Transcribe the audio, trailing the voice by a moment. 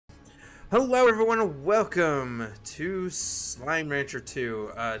Hello everyone and welcome to Slime Rancher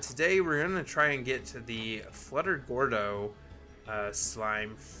 2. Today we're going to try and get to the Flutter Gordo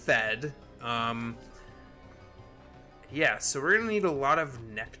slime fed. Yeah, so we're going to need a lot of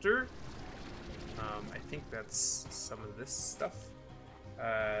nectar. I think that's some of this stuff.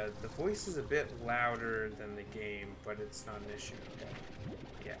 The voice is a bit louder than the game, but it's not an issue.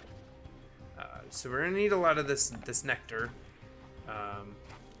 Yeah. So we're going to need a lot of this nectar.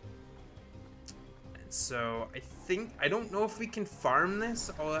 So I don't know if we can farm this.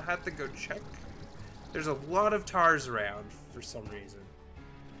 I'll have to go check. There's a lot of tars around for some reason.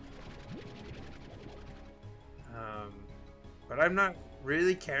 But I'm not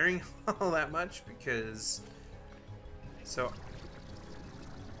really caring all that much because, so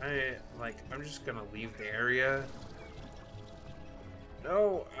I'm just gonna leave the area.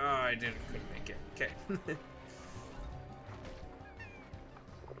 No, I couldn't make it. Okay.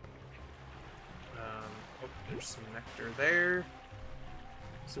 Oh, there's some nectar there.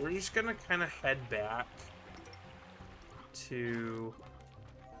 So we're just gonna kind of head back to...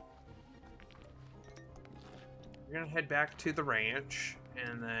 We're gonna head back to the ranch,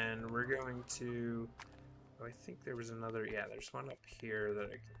 and then we're going to... Oh, I think there was another... Yeah, there's one up here that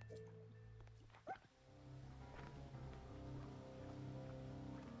I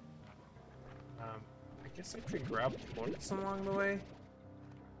can... I guess I could grab plants along the way.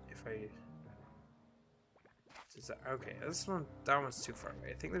 If I... Okay, that one's too far away.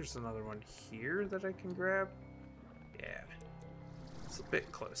 I think there's another one here that I can grab. Yeah, it's a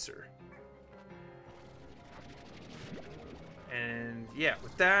bit closer. And yeah,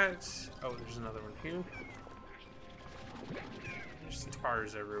 with that, oh, there's another one here. There's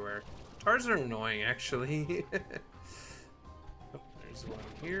tars everywhere. Tars are annoying, actually. Oh, there's one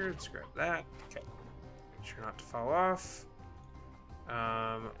here. Let's grab that. Okay, make sure not to fall off.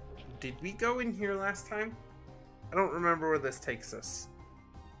 Did we go in here last time? I don't remember where this takes us.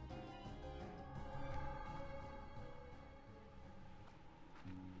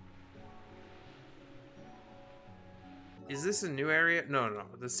 Is this a new area? No, no,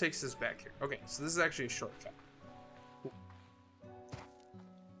 this takes us back here. Okay, so this is actually a shortcut. Cool.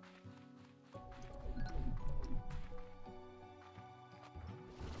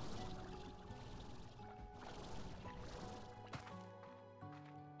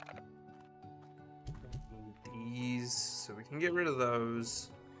 These, so we can get rid of those.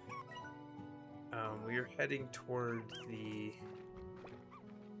 We are heading toward the...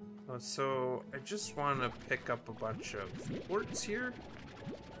 Oh, so I just want to pick up a bunch of quartz here,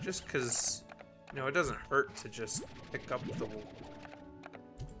 just because, you know, it doesn't hurt to just pick up the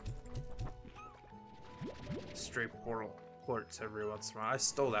stray quartz every once in a while. I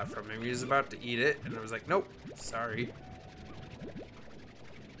stole that from him. He was about to eat it, and I was like, nope, sorry.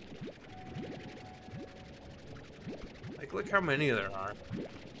 Like, look how many there are.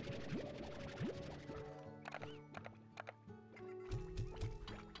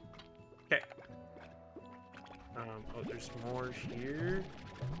 Okay. Oh, there's more here.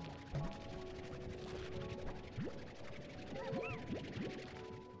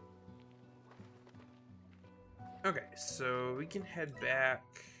 Okay, so we can head back.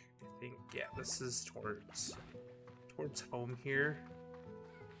 I think, yeah, this is towards home here.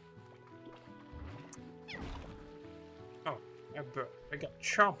 Oh, I got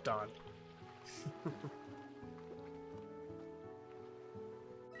chomped on.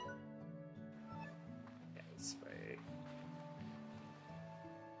 Yeah, this way.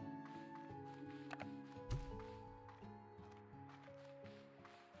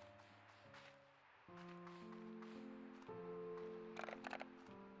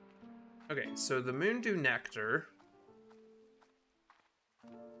 Okay, so the Moondew Nectar.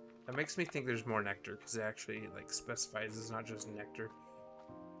 That makes me think there's more nectar, because it actually, like, specifies it's not just nectar.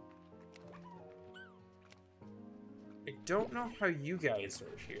 I don't know how you guys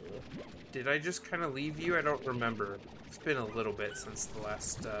are here. Did I just kind of leave you? I don't remember. It's been a little bit since the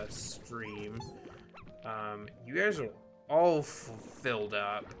last stream. You guys are all filled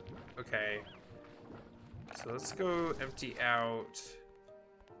up. Okay. So let's go empty out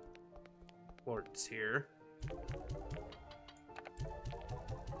quartz here.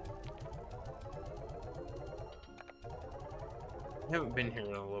 I haven't been here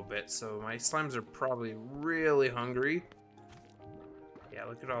in a little bit, so my slimes are probably really hungry. Yeah,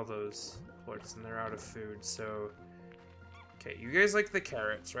 look at all those quartz, and they're out of food, so... Okay, you guys like the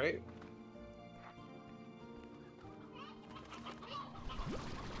carrots, right?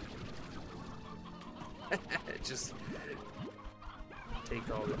 Just take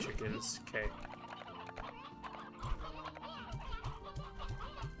all the chickens. Okay.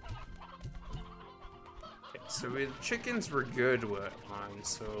 so the chickens were good on,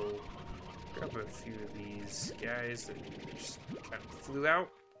 so grab a few of these guys that just kind of flew out.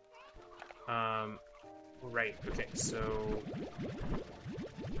 Right, okay, so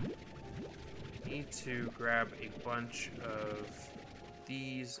need to grab a bunch of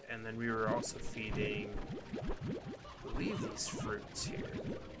these, and then we were also feeding, I believe, these fruits here.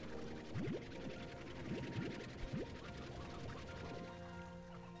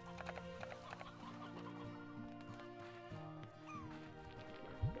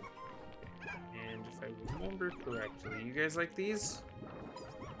 And if I remember correctly, you guys like these?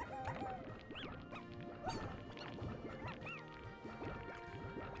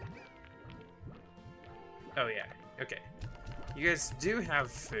 Oh yeah, okay. You guys do have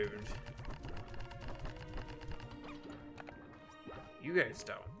food. You guys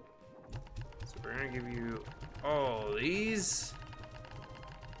don't. So we're gonna give you all these.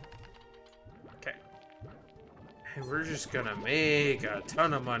 Okay. And we're just gonna make a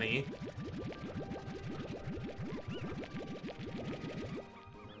ton of money.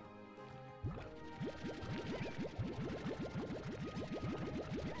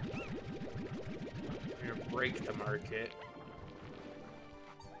 Break the market.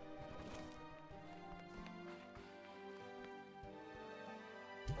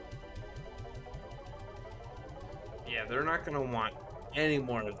 Yeah, they're not gonna want any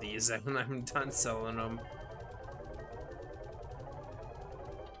more of these when I'm done selling them.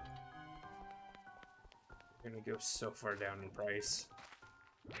 They're gonna go so far down in price.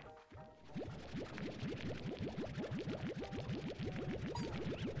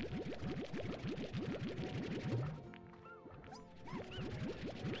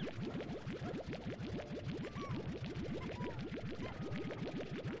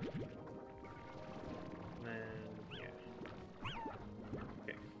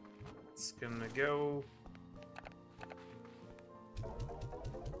 Gonna go.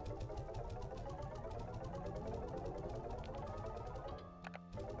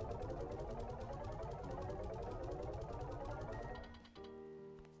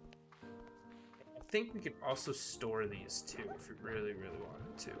 I think we could also store these too if we really, really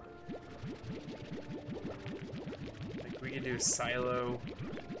wanted to. Like we could do a silo.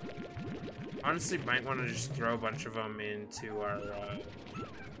 Honestly, might want to just throw a bunch of them into our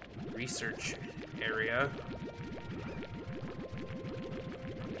research area.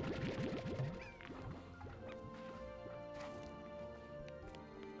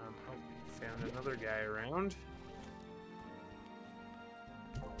 Oh, found another guy around.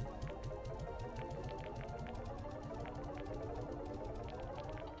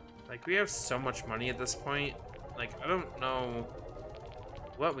 Like, we have so much money at this point. Like, I don't know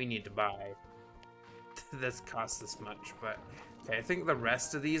what we need to buy that's cost this much, but okay, I think the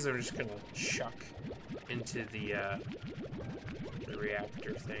rest of these I'm just gonna chuck into the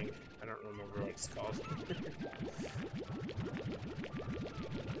reactor thing. I don't remember what it's called.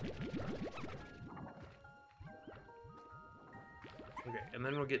 Okay, and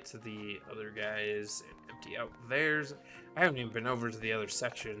then we'll get to the other guys and empty out theirs. I haven't even been over to the other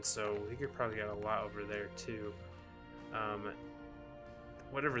section, so we could probably get a lot over there too.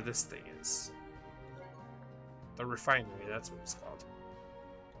 Whatever this thing is. The refinery, that's what it's called.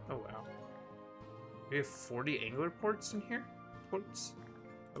 Oh wow. We have 40 angler ports in here? Ports?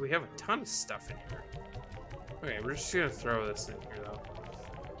 Oh, we have a ton of stuff in here. Okay, we're just gonna throw this in here though.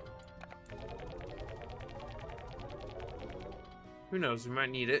 Who knows, we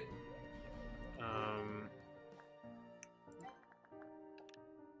might need it.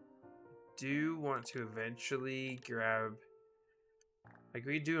 Do want to eventually grab, like,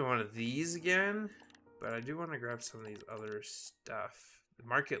 we do one of these again, but I do want to grab some of these other stuff. The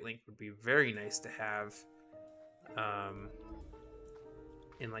market link would be very nice to have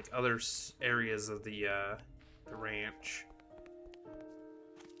in like other areas of the ranch.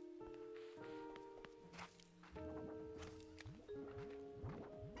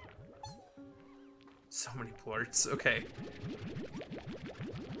 So many ports. Okay.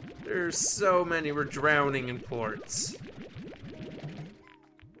 There's so many. We're drowning in ports.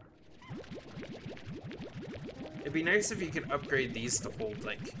 It'd be nice if you could upgrade these to hold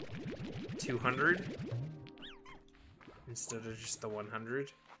like 200 instead of just the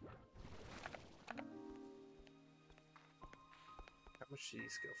 100. How much do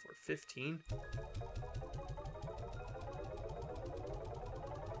these go for? 15?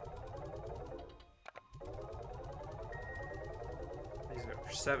 These go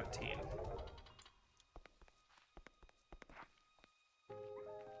for 17.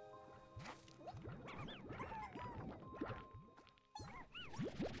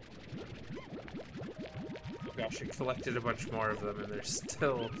 gosh, I collected a bunch more of them, and they're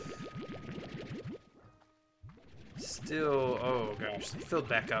still, oh gosh, they filled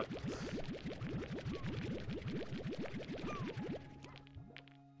back up.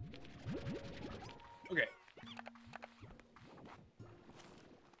 Okay.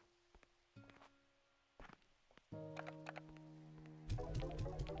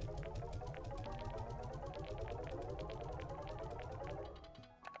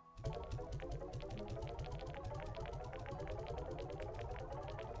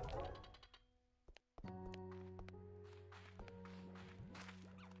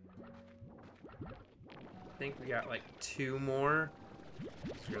 I think we got like 2 more.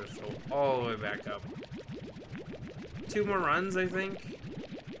 So we're gonna fill all the way back up. 2 more runs, I think.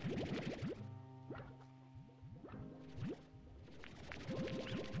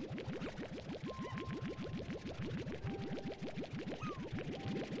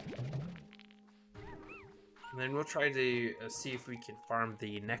 And then we'll try to see if we can farm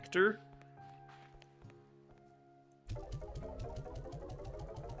the nectar.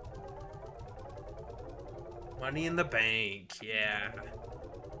 Money in the bank, yeah.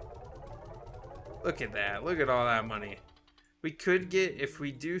 Look at that. Look at all that money. We could get, if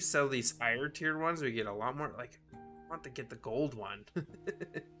we do sell these higher tier ones, we get a lot more. Like, I want to get the gold one.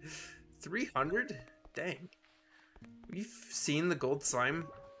 300? Dang. We've seen the gold slime,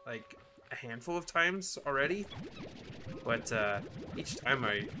 like, a handful of times already. But, each time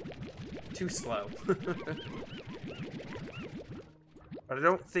too slow. But I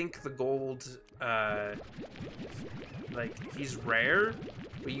don't think the gold, like, he's rare,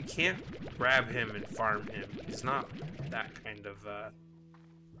 but you can't grab him and farm him. He's not that kind of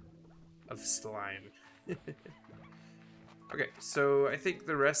slime. Okay, so I think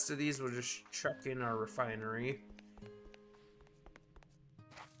the rest of these will just chuck in our refinery.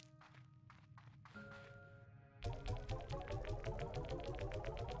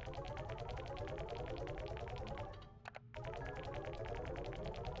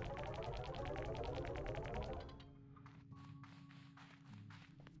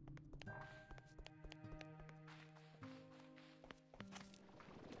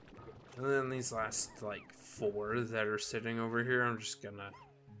 And then these last, like, 4 that are sitting over here, I'm just gonna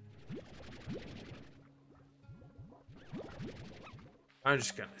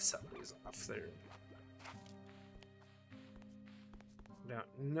sell these off there. Now,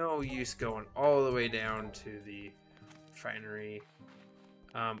 no use going all the way down to the refinery.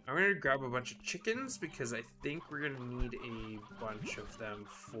 I'm gonna grab a bunch of chickens because I think we're gonna need a bunch of them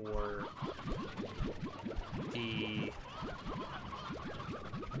for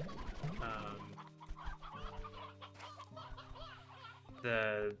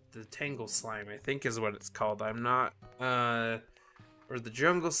the tangle slime, I think is what it's called. I'm not, or the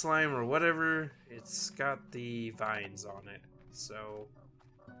jungle slime or whatever. It's got the vines on it. So,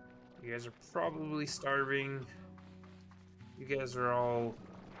 you guys are probably starving. You guys are all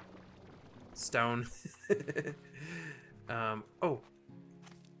stone. Oh.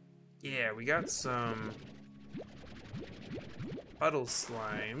 Yeah, we got some puddle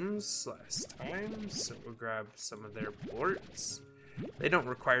slimes last time, so we'll grab some of their plorts. They don't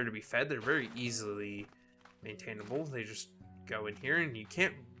require to be fed. They're very easily maintainable. They just go in here and you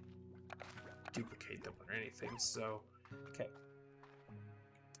can't duplicate them or anything, so okay.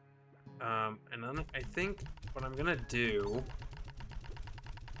 And then I think what I'm gonna do,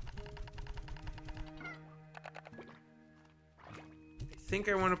 I think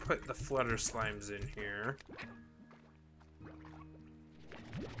I want to put the flutter slimes in here.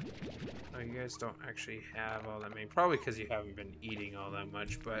 Oh, you guys don't actually have all that many, probably because you haven't been eating all that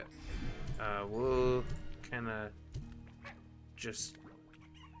much, but we'll kind of just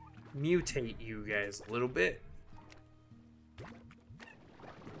mutate you guys a little bit.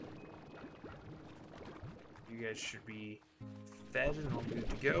 You guys should be fed and all good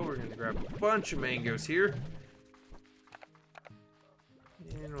to go. We're gonna grab a bunch of mangoes here.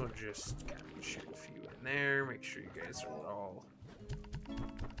 And we'll just kind of shoot a few in there. Make sure you guys are all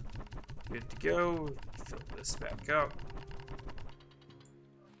good to go. Fill this back up.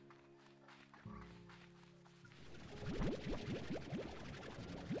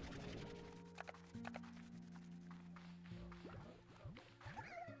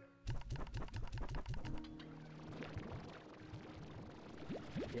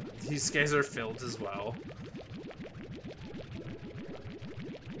 Yeah, these guys are filled as well.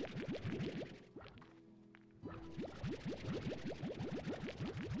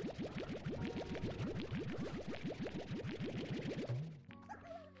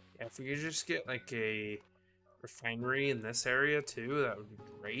 If we could just get like a refinery in this area too, that would be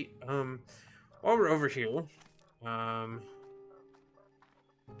great. While we're over here, Do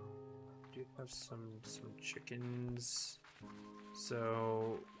have some chickens.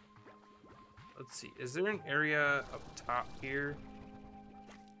 So let's see. Is there an area up top here?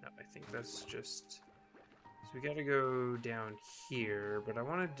 No, I think that's just. So we gotta go down here, but I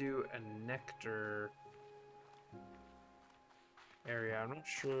want to do a nectar area. I'm not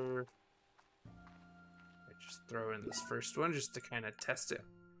sure. I just throw in this first one just to kind of test it.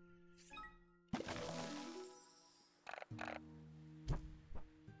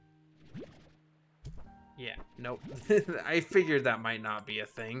 Yeah, nope. I figured that might not be a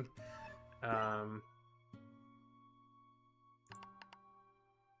thing.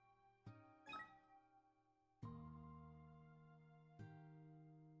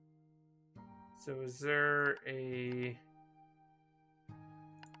 So is there a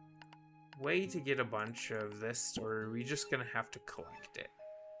way to get a bunch of this, or are we just gonna have to collect it?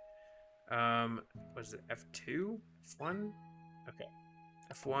 Was it F2? F1? Okay.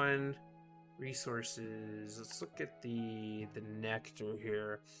 F1 resources. Let's look at the nectar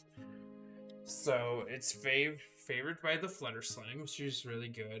here. So it's favored by the flutter slime, which is really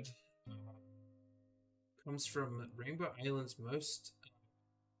good. Comes from Rainbow Island's most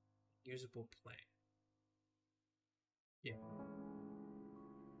usable plant. Yeah.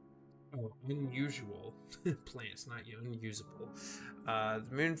 Oh, unusual plants, not unusable. The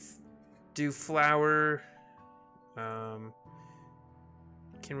moondew flower.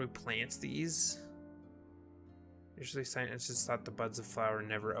 Can we plant these? Usually scientists thought the buds of flower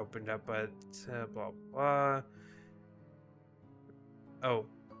never opened up, but blah blah. Oh,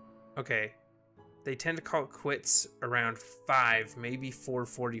 okay. They tend to call it quits around 5, maybe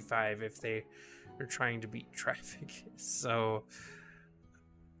 4:45 if they are trying to beat traffic. So,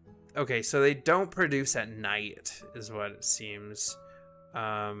 okay, so they don't produce at night, is what it seems.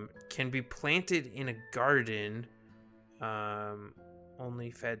 Can be planted in a garden,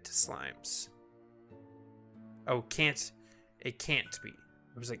 only fed to slimes. Oh, it can't be.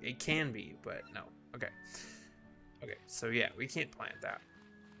 I was like, it can be, but no. Okay. Okay, so yeah, we can't plant that.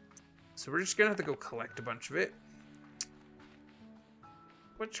 So we're just gonna have to go collect a bunch of it.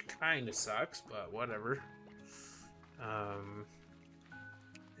 Which kind of sucks, but whatever.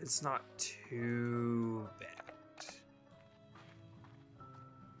 It's not too bad.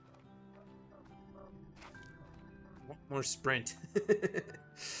 More sprint.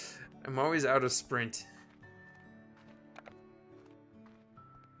 I'm always out of sprint.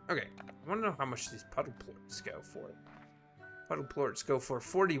 Okay, I want to know how much these puddle plorts go for. Puddle plorts go for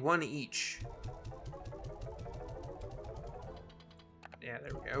 41 each. Yeah,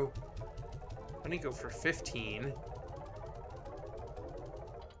 there we go. Honey go for 15.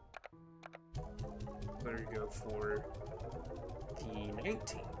 Butter go for the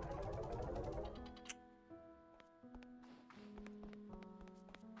 19.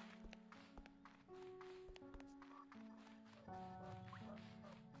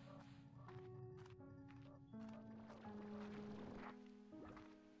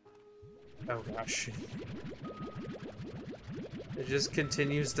 Oh gosh. It just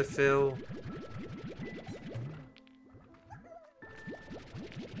continues to fill.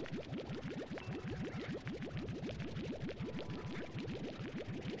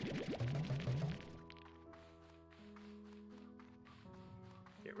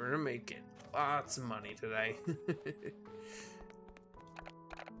 Yeah, we're making lots of money today.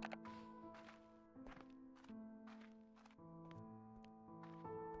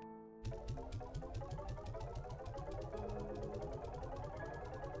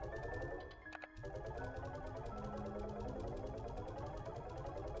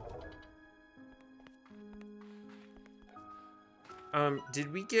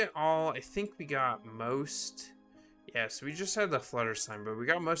 Did we get all? I think we got most. Yeah, so we just had the flutter slime, but we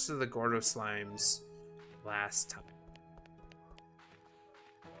got most of the Gordo slimes last time.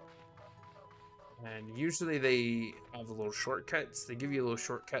 And usually they have little shortcuts. They give you little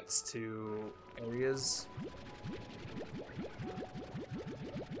shortcuts to areas.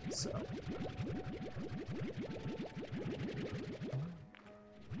 So.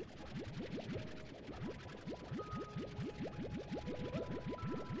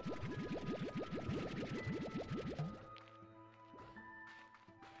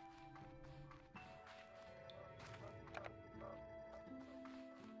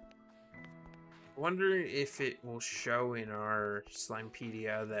 I wonder if it will show in our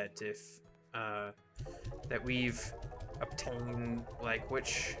Slimepedia that if that we've obtained like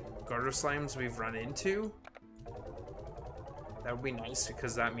which Gordo slimes we've run into. That would be nice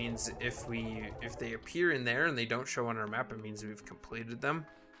because that means if they appear in there and they don't show on our map, it means we've completed them.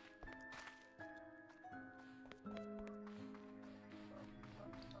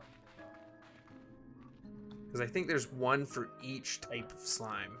 Because I think there's one for each type of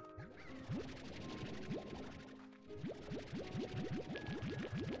slime.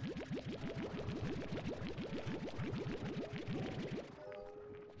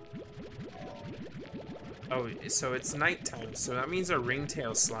 Oh, so it's nighttime, so that means our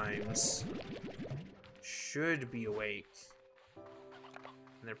ringtail slimes should be awake.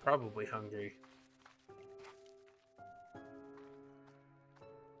 And they're probably hungry.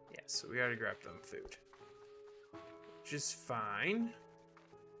 Yeah, so we gotta grab them food. Which is fine.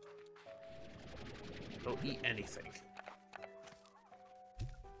 They'll eat anything.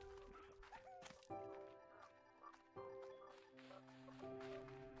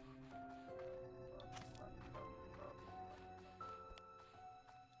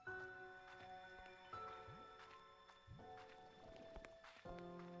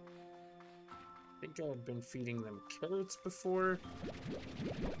 I think I've been feeding them carrots before.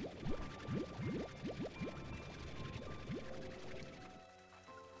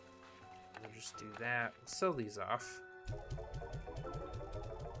 We'll just do that. We'll sell these off.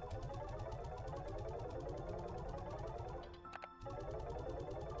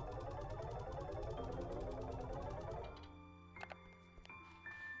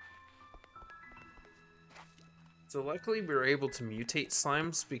 So luckily we were able to mutate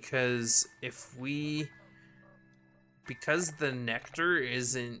slimes because because the nectar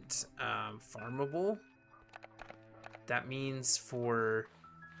isn't farmable, that means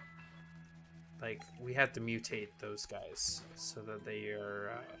we have to mutate those guys so that they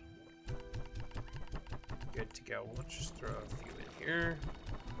are good to go. We'll just throw a few in here.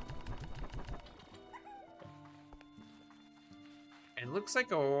 And looks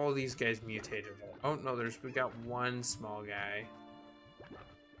like all these guys mutated. Oh no, we got one small guy.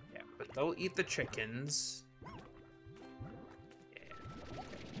 Yeah, but they'll eat the chickens. Yeah.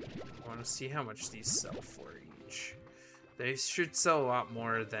 I want to see how much these sell for each. They should sell a lot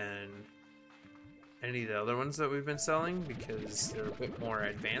more than any of the other ones that we've been selling because they're a bit more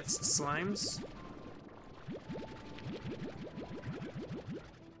advanced slimes.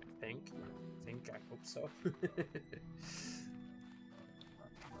 I hope so.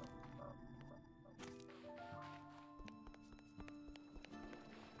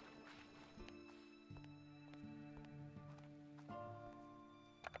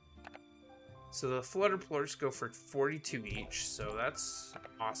 So the flutter plorts go for 42 each, so that's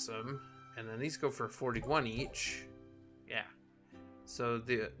awesome. And then these go for 41 each. Yeah. So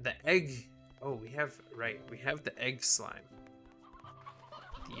the egg, oh, we have the egg slime.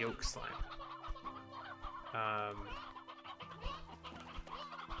 The yolk slime.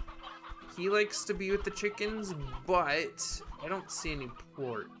 He likes to be with the chickens, but I don't see any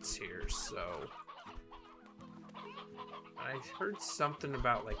plorts here, so I heard something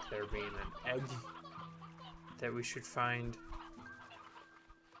about like there being an egg that we should find.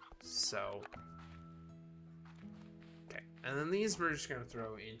 So, okay. And then these we're just gonna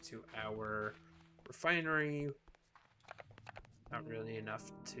throw into our refinery. Not really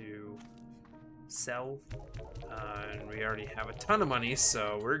enough to sell. And we already have a ton of money,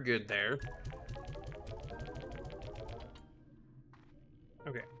 so we're good there.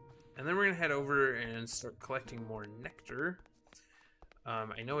 Okay. And then we're going to head over and start collecting more nectar.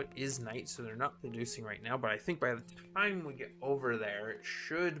 I know it is night, so they're not producing right now, but I think by the time we get over there, it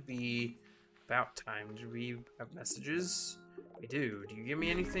should be about time. Do we have messages? We do. Do you give me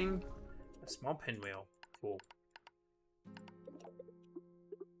anything? A small pinwheel. Cool.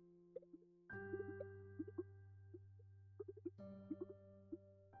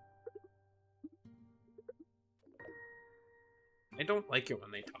 I don't like it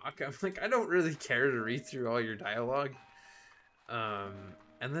when they talk. I'm like, I don't really care to read through all your dialogue.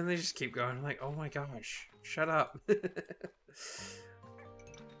 And then they just keep going. I'm like, oh my gosh, shut up. Okay,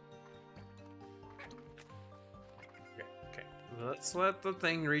 let's let the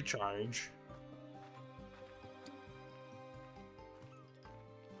thing recharge.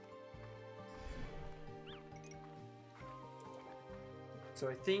 So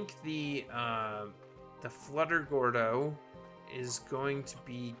I think the Flutter Gordo is going to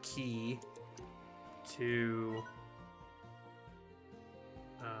be key to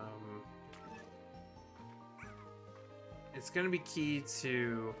it's going to be key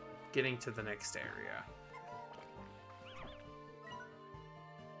to getting to the next area.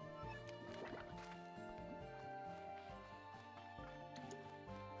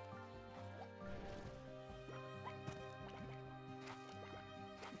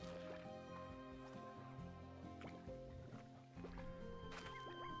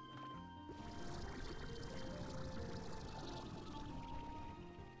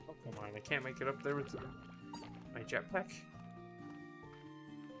 Oh, come on, I can't make it up there with them. jetpack?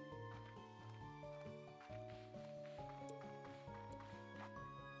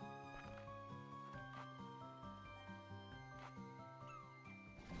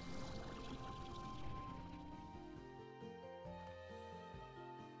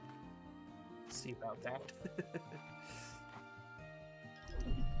 See about that.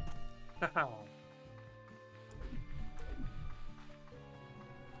 Haha.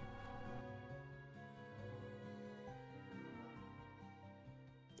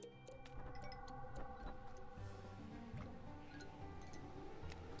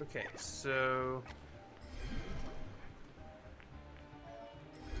 Okay, so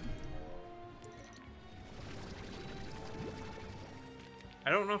I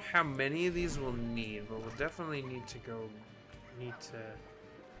don't know how many of these we'll need, but we'll definitely need to go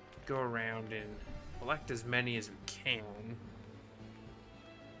around and collect as many as we can.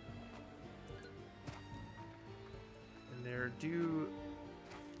 And there do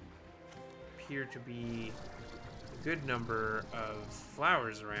appear to be a good number of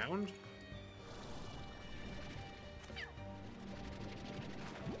flowers around.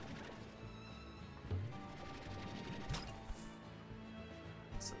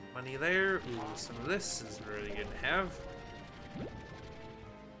 Some money there. Ooh, some of this is really good to have.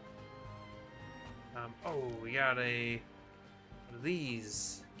 Oh, we got one of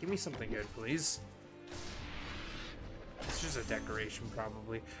these. Give me something good, please. It's just a decoration,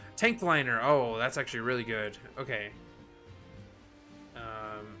 probably. Tank liner. Oh, that's actually really good. Okay.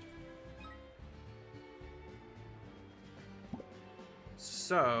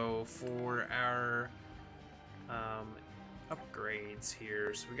 So for our upgrades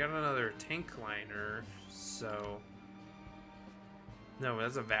here, so we got another tank liner. So no,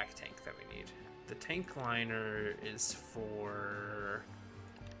 that's a vac tank that we need. The tank liner is for...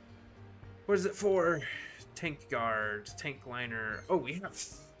 What is it for? Tank guard, tank liner. Oh, we have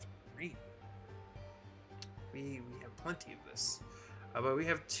 3. We have plenty of this. But we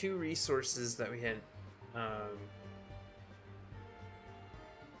have 2 resources that we had.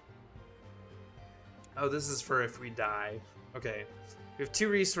 Oh, this is for if we die. Okay. We have 2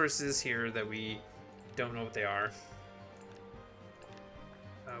 resources here that we don't know what they are.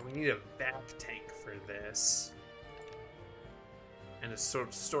 We need a vac tank for this. And a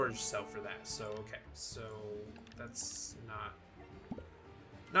storage cell for that. So, okay. So, that's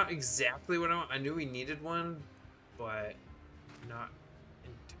not exactly what I want. I knew we needed one, but not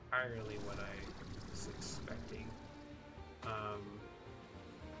entirely what I was expecting.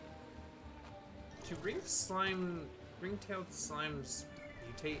 Do ring-tailed slimes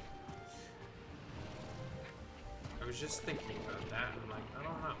mutate? I was just thinking about that, and I'm like, I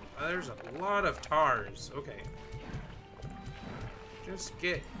don't know. There's a lot of tars. Okay. Just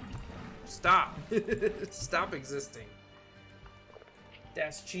stop. Stop existing.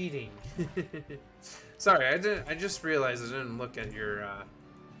 That's cheating. Sorry, I just realized I didn't look at your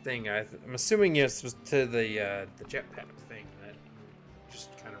thing. I'm assuming yes was to the jetpack thing that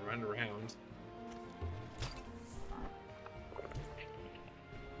just kind of run around.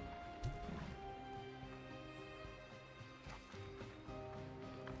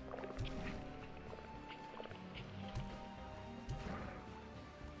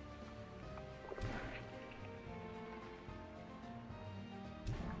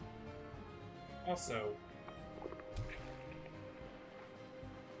 Also,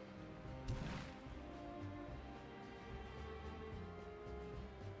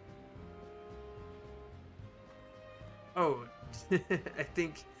 oh, I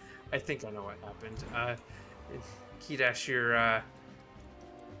think I know what happened. Keydash,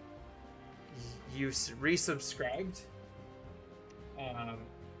 you resubscribed, and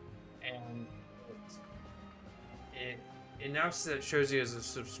it now shows you as a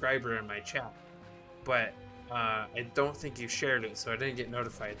subscriber in my chat. But I don't think you shared it, so I didn't get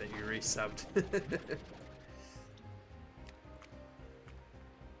notified that you resubbed.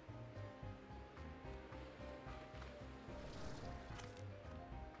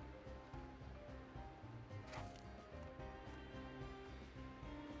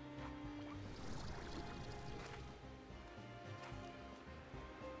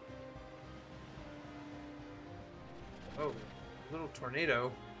 Oh, little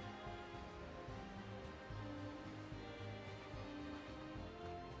tornado.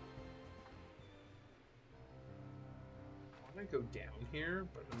 Go down here,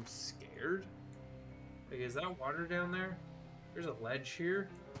 but I'm scared. Like, is that water down there? There's a ledge here.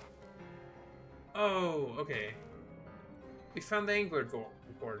 Oh, okay. We found the angler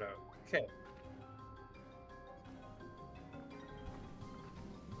Gordo. Okay.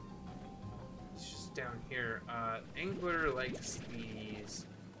 He's just down here. Angler likes these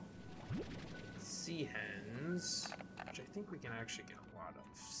sea hens, which I think we can actually get a lot of,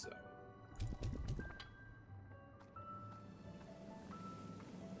 so.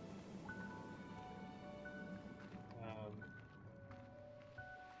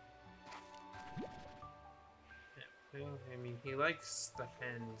 Yeah, well, I mean, he likes the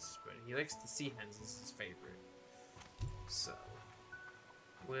hens, but he likes the sea hens as his favorite. So,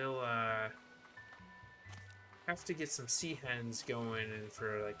 we'll, have to get some sea hens going and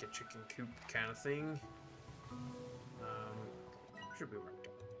for like a chicken coop kind of thing. Should be worked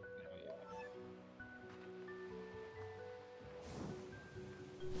on.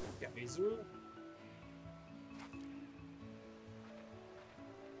 Yeah, Geyser.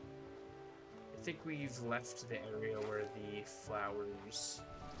 I think we've left the area where the flowers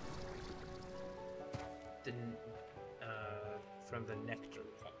didn't, from the nectar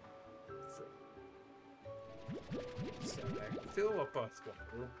come from. So fill up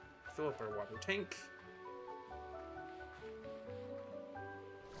our water tank.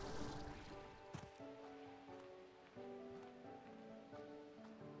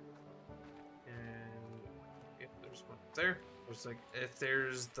 And yep, there's one up there. There's like, if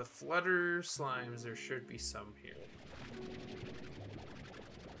there's the flutter slimes, there should be some here.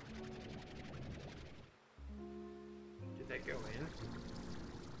 Did that go in?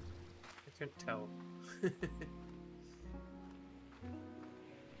 I couldn't tell.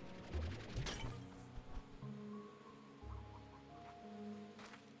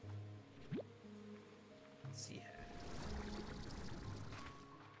 See.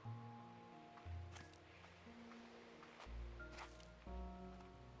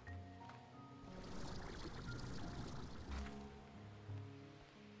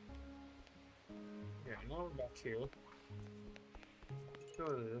 Yeah, now we're back here. Go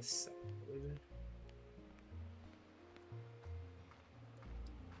to this side.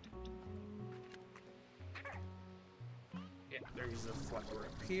 Yeah, there's a flower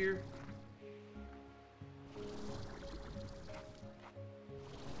up here.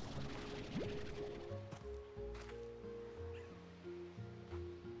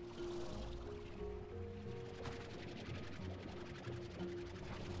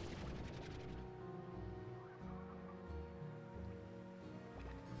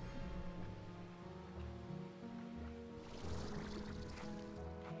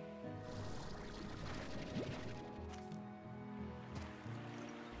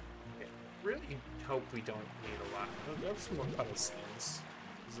 Really hope we don't need a lot. I'll grab some more puddle snails,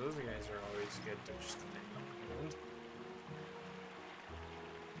 because those guys are always good to just hang around.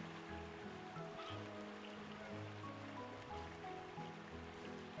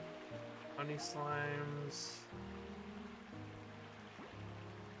 Honey slimes.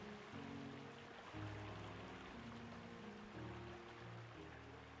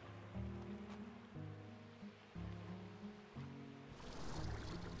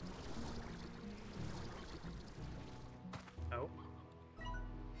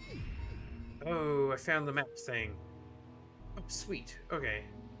 Oh, I found the map thing. Oh, sweet. Okay.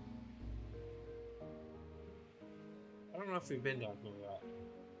 I don't know if we've been down here yet.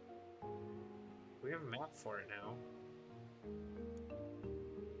 We have a map for it now.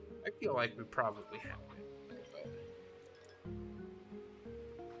 I feel like we probably have it.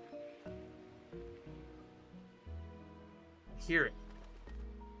 Hear it.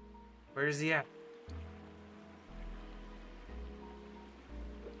 Where is he at?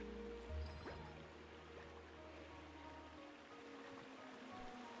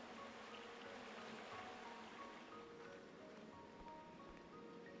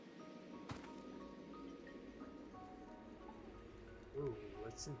 Ooh,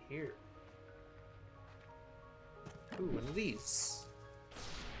 what's in here? Ooh, one of these.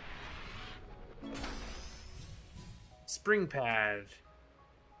 Spring pad.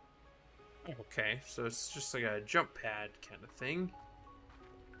 Okay, so it's just like a jump pad kind of thing.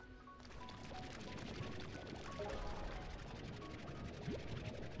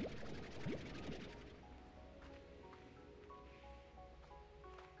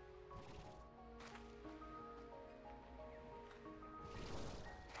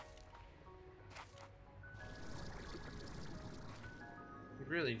 You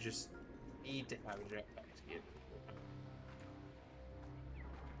really just need to have a jetpack to get it.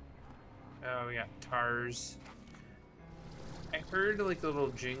 Oh, we got tars. I heard like a little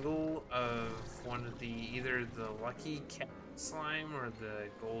jingle of one of the either the lucky cat slime or the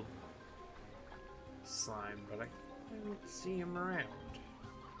gold slime, but I can't see him around.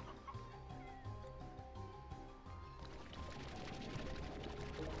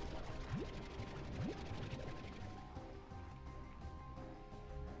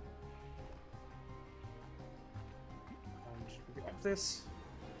 up this?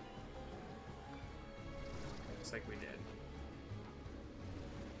 Looks like we did.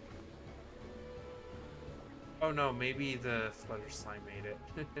 Oh no, maybe the flutter slime made it.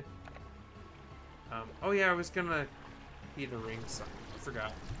 Oh yeah, I was gonna eat a ring sign. I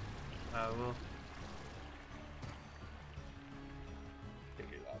forgot. We'll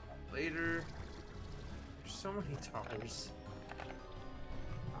figure that out later. There's so many towers.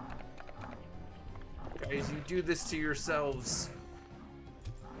 Guys, you do this to yourselves.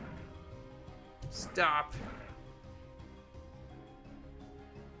 Stop.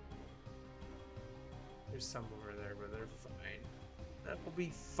 There's some over there, but they're fine. That will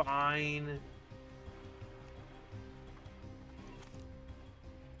be fine.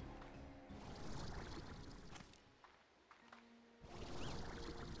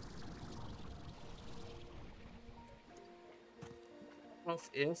 Well,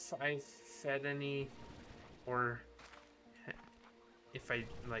 if I fed any, or if I,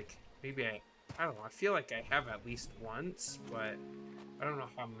 like, maybe I don't know, I feel like I have at least once, but I don't know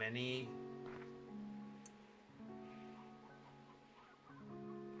how many.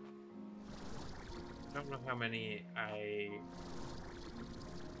 I don't know how many I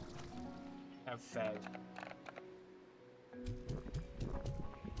have fed.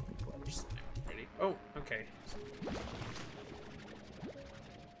 Ready? Oh, okay.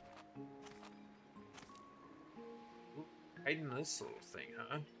 Ooh, hiding this little thing,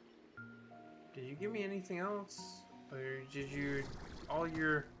 huh? Did you give me anything else? Or did you... all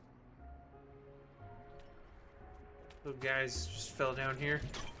your... little guys just fell down here?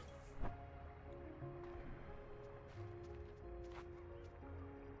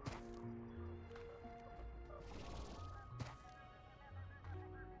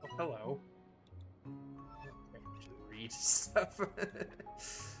 Oh, hello. Okay, just read stuff.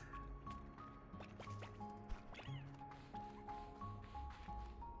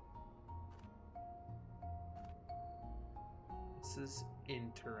 This is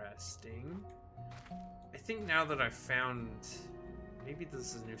interesting. I think now that I've found... maybe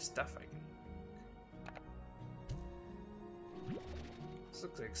this is new stuff I can... This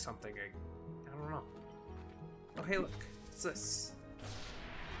looks like something I don't know. Oh, hey, look. What's this?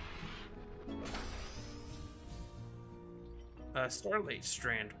 Starlight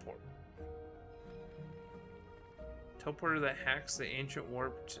Strand Port. Teleporter that hacks the ancient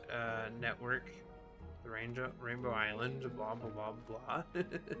warped network. The Rainbow Island, blah, blah, blah, blah.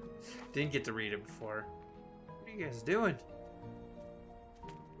 Didn't get to read it before. What are you guys doing?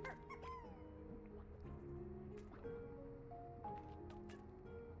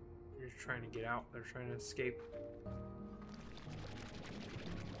 You're trying to get out. They're trying to escape.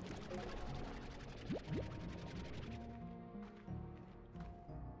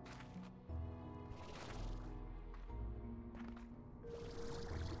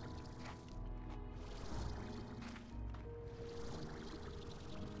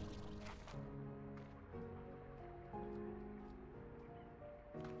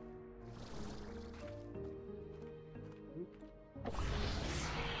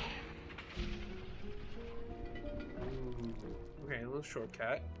 Okay, a little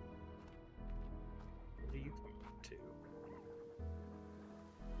shortcut. What do you come up to?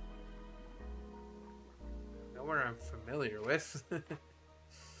 Nowhere I'm familiar with. Where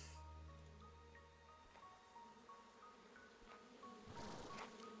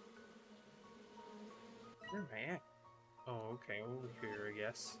am I at? Oh, okay, over here, I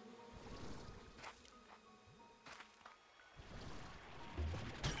guess.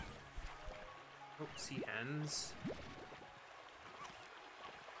 Oh, sea hens.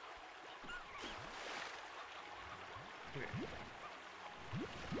 Okay.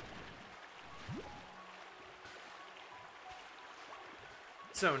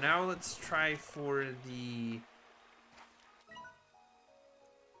 So now let's try for the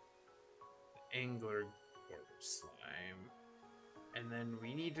angler slime. And then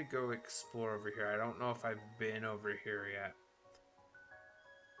we need to go explore over here. I don't know if I've been over here yet.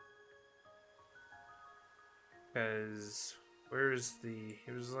 Because where's the...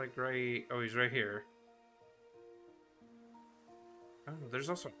 he was like right... oh, he's right here. Oh, there's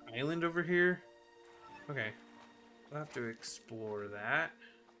also an island over here. Okay. We'll have to explore that.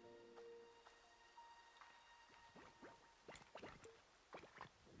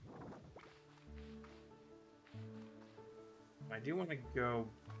 I do want to go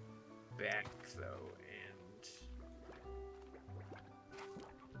back, though,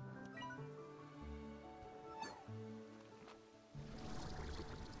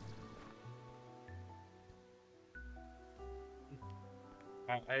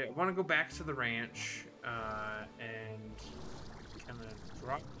 and... I want to go back to the ranch, and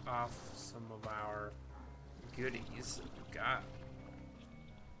drop off some of our goodies that we've got.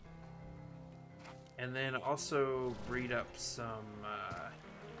 And then also breed up some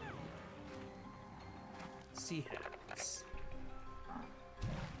sea hens.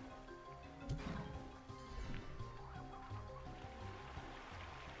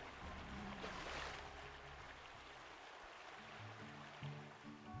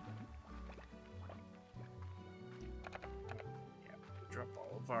 Drop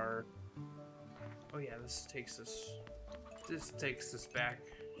all of our... Oh yeah, this takes us back.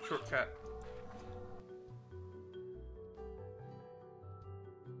 Shortcut.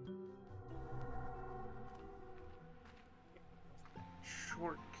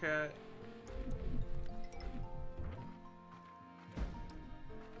 Shortcut.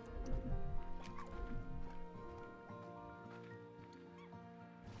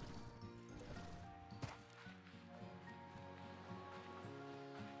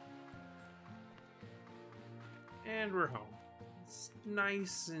 And we're home. It's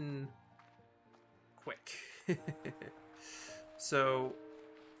nice and quick. So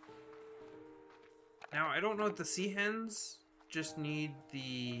now I don't know what the sea hens just need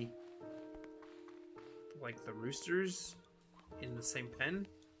the roosters in the same pen.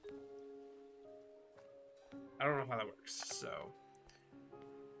 I don't know how that works. So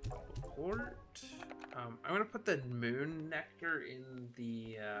port. I'm gonna put the moon nectar in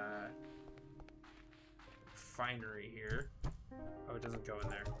the refinery here. Oh, it doesn't go in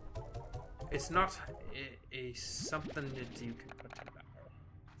there. It's not a something that you can put in that.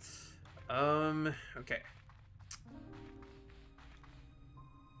 Okay.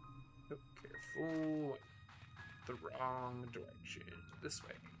 Oh, careful. The wrong direction. This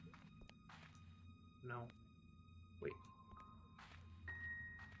way. No. Wait.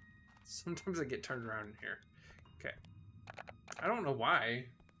 Sometimes I get turned around in here. Okay. I don't know why.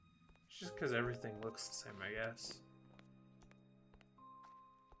 It's just because everything looks the same, I guess.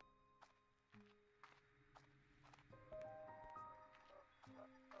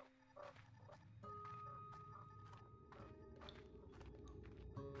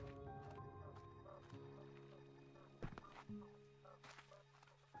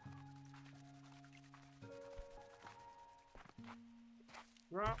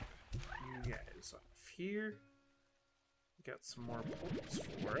 Drop you guys off here. Got some more ports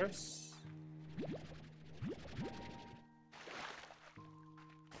for us.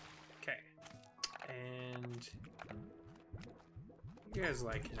 Okay. And you guys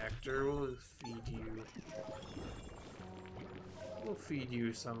like nectar. We'll feed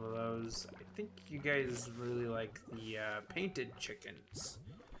you some of those. I think you guys really like the painted chickens.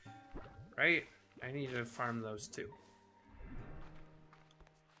 Right? I need to farm those too.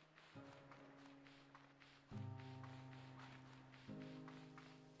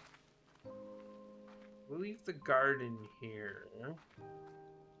 We'll leave the garden here.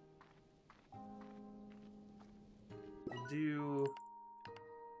 We'll do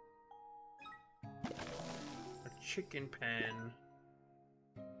a chicken pen.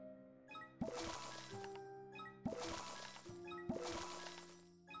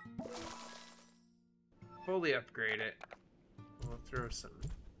 Fully upgrade it. We'll throw some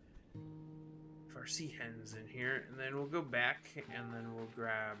of our sea hens in here, and then we'll go back, and then we'll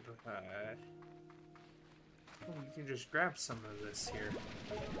grab oh, you can just grab some of this here.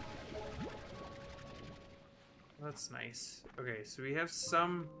 That's nice. Okay, so we have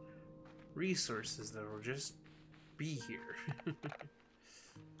some resources that will just be here.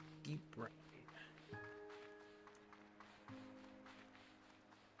 Deep right.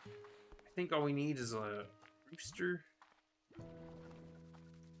 I think all we need is a rooster.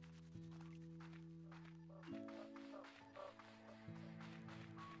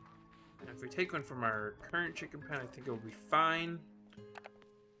 And if we take one from our current chicken pen, I think it'll be fine.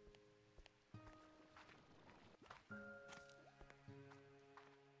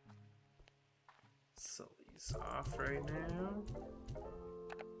 Sell these off right now.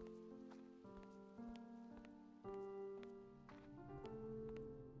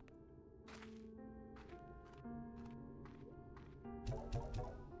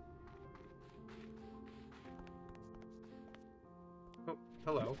 Oh,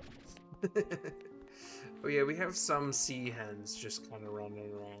 hello. Oh yeah, we have some sea hens just kind of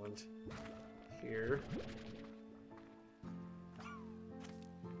running around here.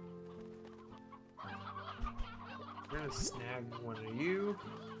 I'm gonna snag one of you.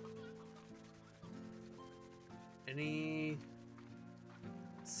 Any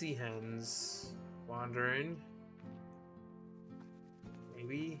sea hens wandering?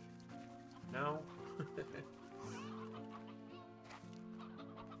 Maybe? No?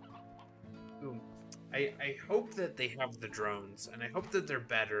 Ooh. I hope that they have the drones, and I hope that they're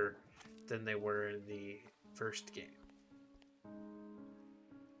better than they were in the first game.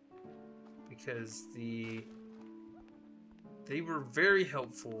 Because they were very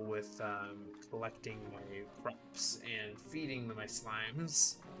helpful with collecting my crops and feeding my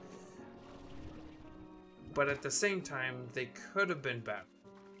slimes. But at the same time, they could have been better.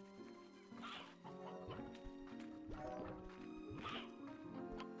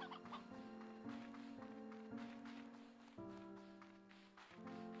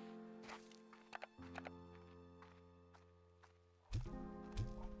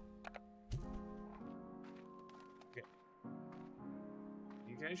 Okay.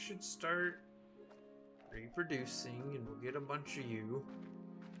 You guys should start reproducing, and we'll get a bunch of you.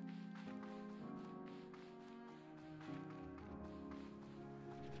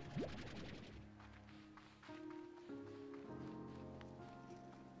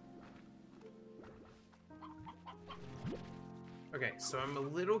 Okay, so I'm a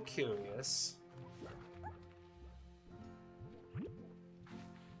little curious.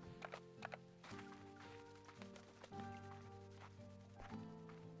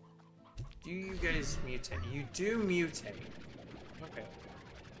 Do you guys mutate? You do mutate. Okay.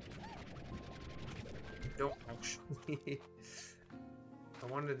 Don't actually. I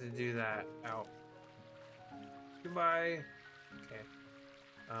wanted to do that out. Goodbye. Okay.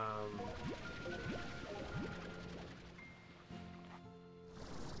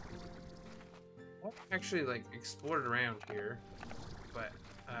 I actually like explored around here, but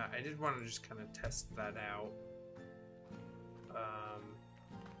I did want to just kind of test that out.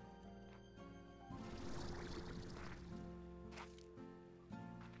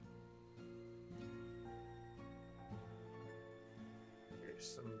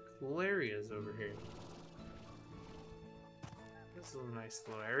 There's some cool areas over here. This is a nice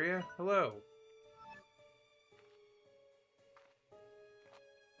little area. Hello.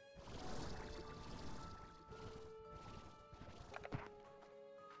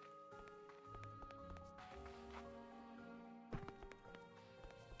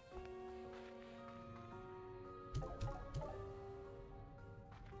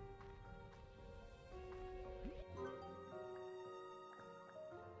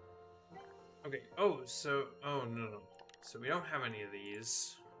 Okay, oh, no. So we don't have any of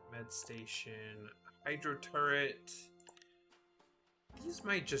these. Med station, hydro turret. These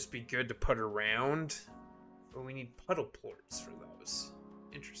might just be good to put around, but we need puddle ports for those.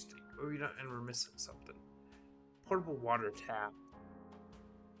 Interesting. Oh, and we're missing something. Portable water tap.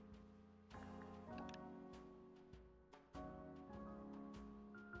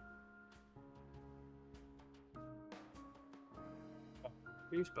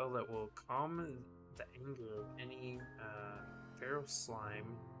 Free spell that will calm the anger of any feral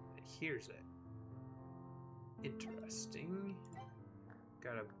slime that hears it. Interesting.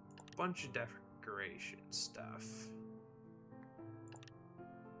 Got a bunch of decoration stuff.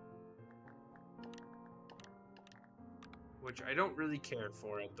 Which I don't really care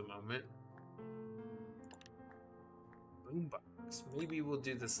for at the moment. Boombox. Maybe we'll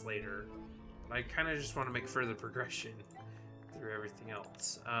do this later. But I kind of just want to make further progression through everything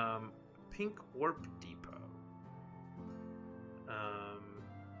else. Pink Warp Depot. A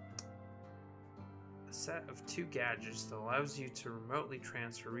set of 2 gadgets that allows you to remotely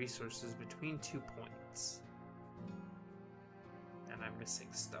transfer resources between 2 points. And I'm missing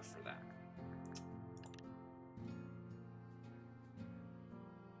stuff for that.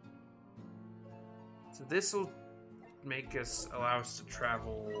 So this will allow us to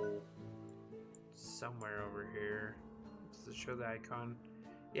travel somewhere over here. Does it show the icon?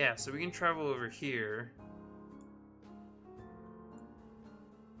 Yeah, so we can travel over here.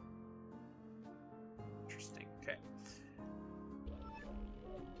 Interesting, okay.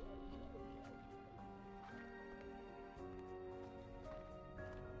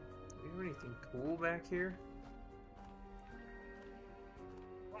 Do we have anything cool back here?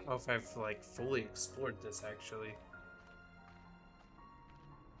 I don't know if I've like fully explored this actually.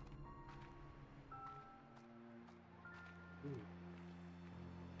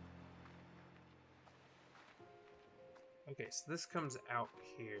 Okay, so this comes out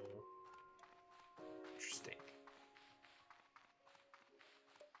here. Interesting.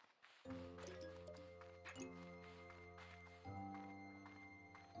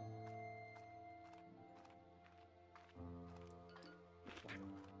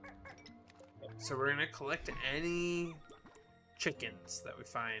 So we're gonna collect any chickens that we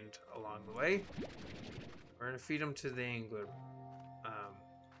find along the way. We're gonna feed them to the angler,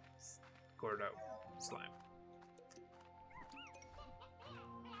 Gordo slime.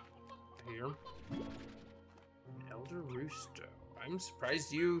 here. An Elder Rooster. I'm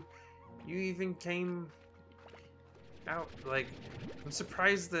surprised you even came out. Like, I'm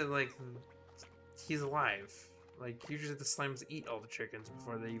surprised that, like, he's alive. Like, usually the slimes eat all the chickens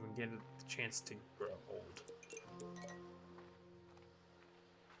before they even get the chance to grow old.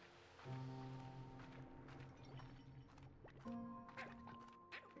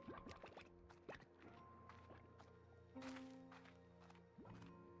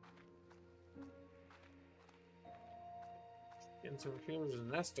 Chickens over here. There's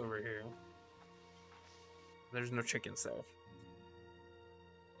a nest over here. There's no chickens there.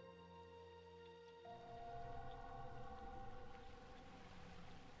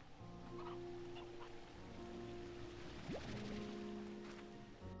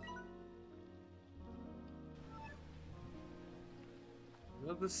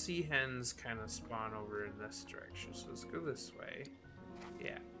 Well, the sea hens kind of spawn over in this direction, so let's go this way.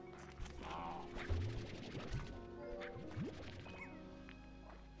 Yeah.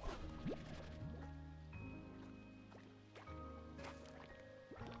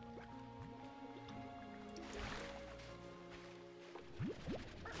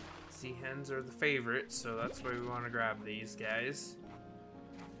 Sea hens are the favorite, so that's why we want to grab these guys.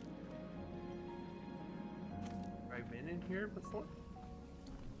 Have I been in here before?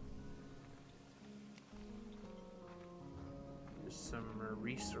 There's some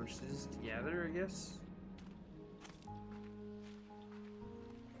resources to gather, I guess.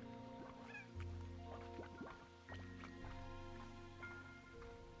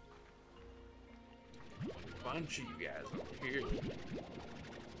 Bunch of you guys over here.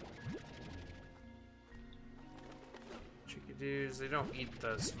 Chickadoos, they don't eat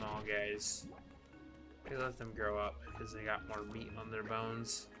the small guys. They let them grow up because they got more meat on their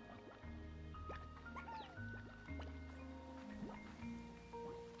bones.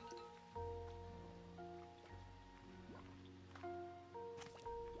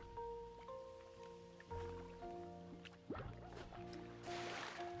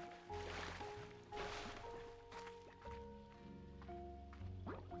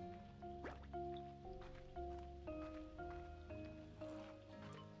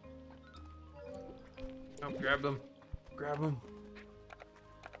 Oh, grab them. Grab them.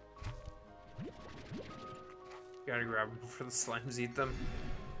 Gotta grab them before the slimes eat them.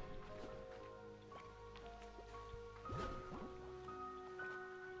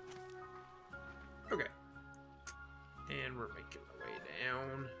 Okay. And we're making our way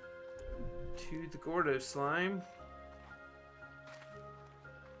down to the Gordo slime.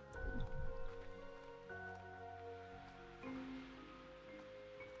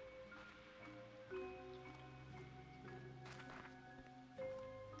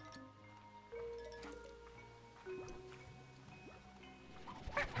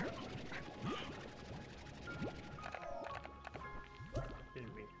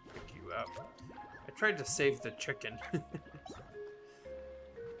 I tried to save the chicken.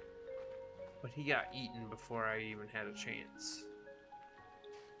 But he got eaten before I even had a chance.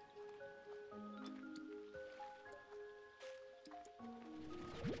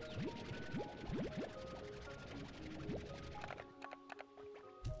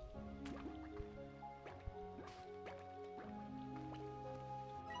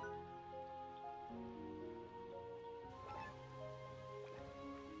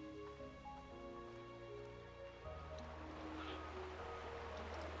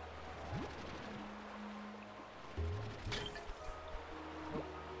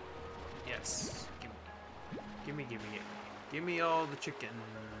 Yes. Gimme. Gimme all the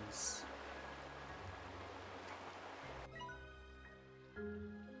chickens.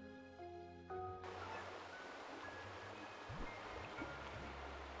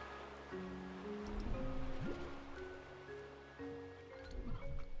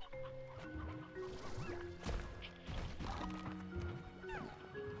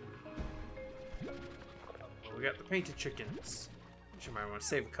 Well, we got the painted chickens. You might want to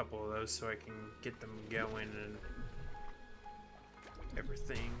save a couple of those so I can get them going and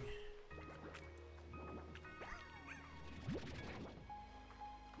everything.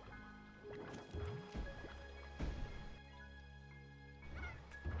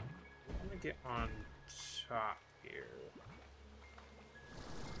 I'm gonna get on top here.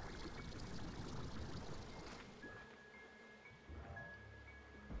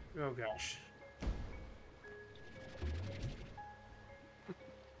 Oh gosh.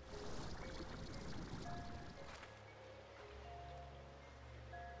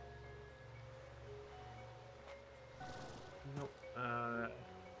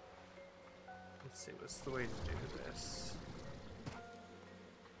 Let's see, what's the way to do this?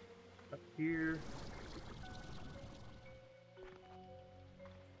 Up here.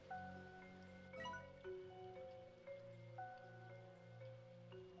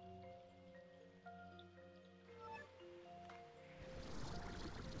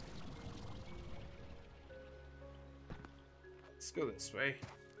 Let's go this way.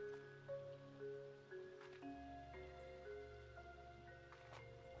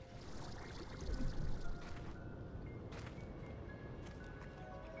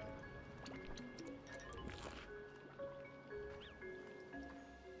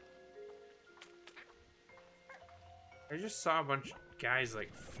 I just saw a bunch of guys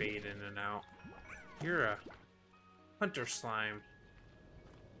like fade in and out. You're a hunter slime.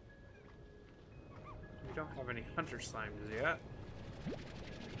 We don't have any hunter slimes yet.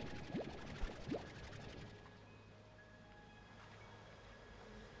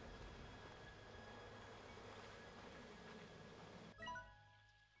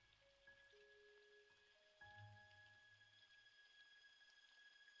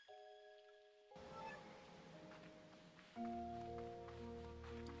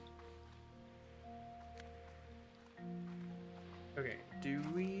 Okay, do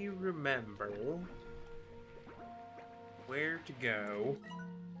we remember where to go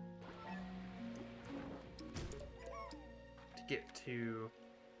to get to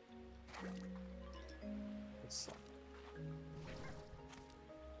this?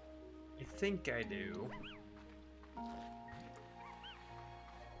 I think I do. I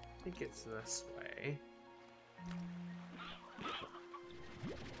think it's this way.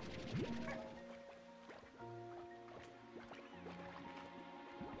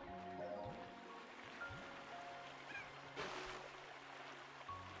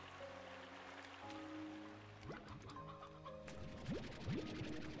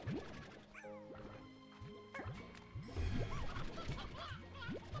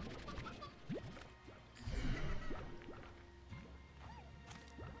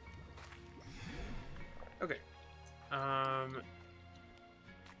 Okay.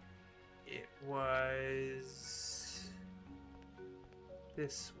 It was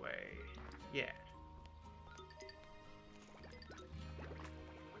this way. Yeah.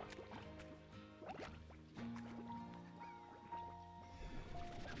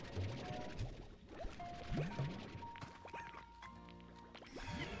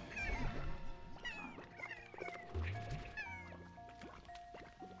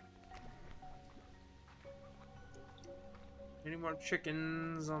 Any more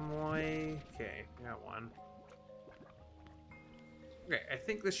chickens on the way? Okay, got one. Okay, I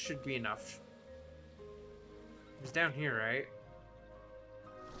think this should be enough. He's down here, right?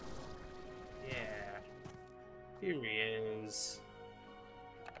 Yeah. Here he is.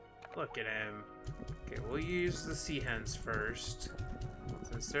 Look at him. Okay, we'll use the sea hens first,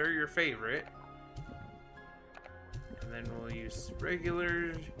 since they're your favorite. And then we'll use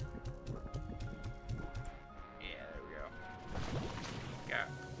regular.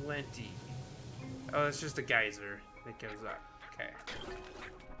 Plenty. Oh, it's just a geyser that goes up. Okay.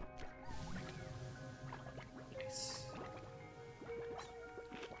 Nice.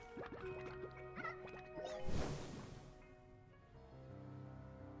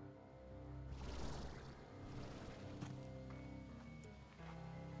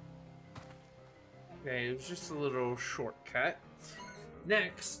 Okay, it was just a little shortcut.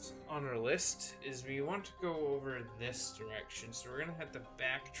 Next on our list is we want to go over this direction, so we're gonna have to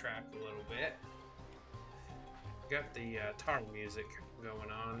backtrack a little bit. Got the tar music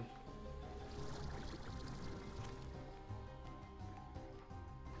going on.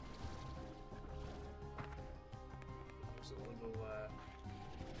 There's a little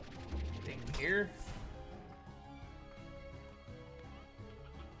thing here.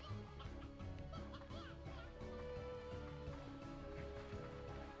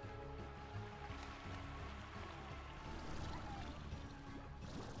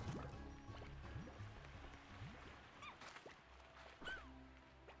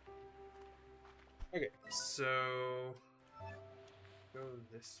 Okay, so go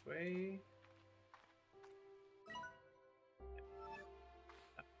this way.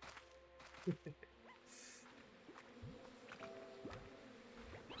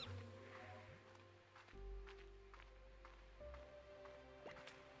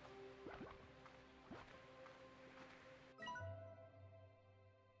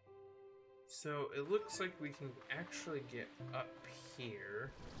 So it looks like we can actually get up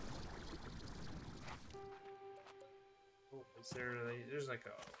here. Oh, is there like, there's like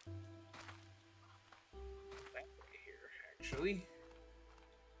a that way here actually.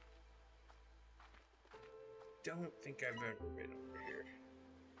 Don't think I've ever been over here.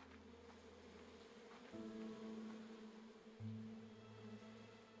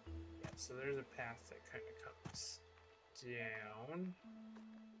 so there's a path that kind of comes down.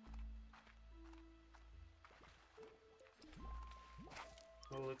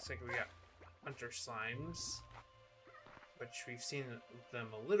 Well, looks like we got hunter slimes, which we've seen them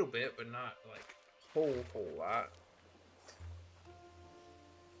a little bit, but not like a whole lot.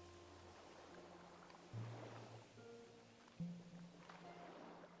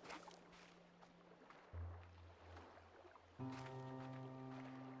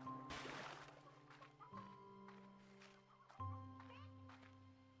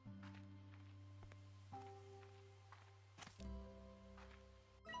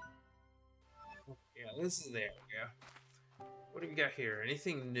 Yeah, this is the area. What do we got here?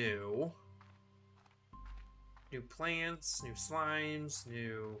 Anything new? New plants, new slimes,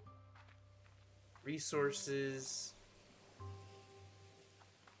 new resources.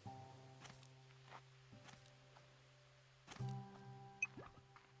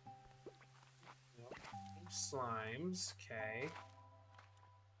 Nope. New slimes, okay.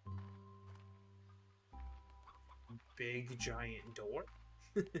 Big giant door.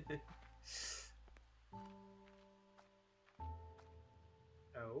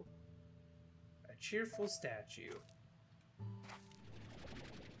 Oh. A cheerful statue.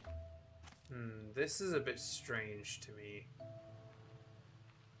 This is a bit strange to me.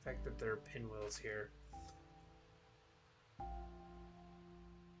 The fact that there are pinwheels here.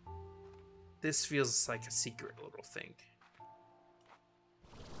 This feels like a secret little thing.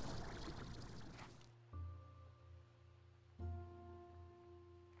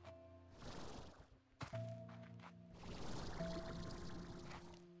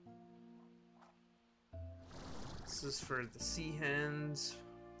 This is for the sea hens.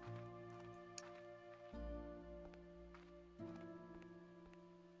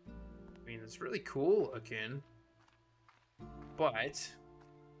 I mean, it's really cool looking, but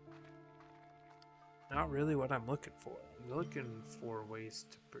not really what I'm looking for. I'm looking for ways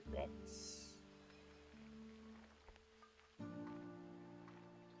to progress.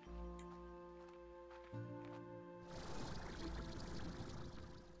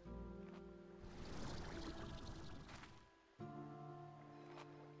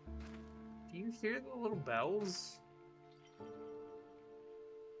 Do you hear the little bells?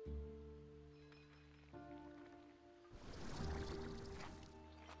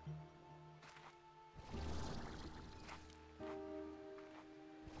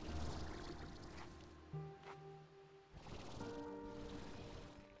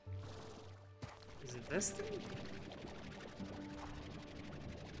 Is it this thing?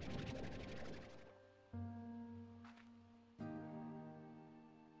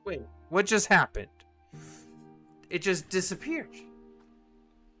 Wait, what just happened? It just disappeared.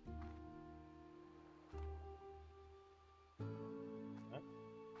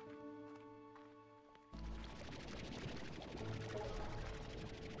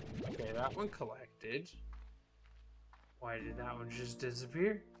 Okay, that one collected. Why did that one just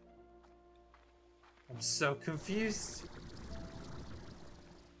disappear? I'm so confused.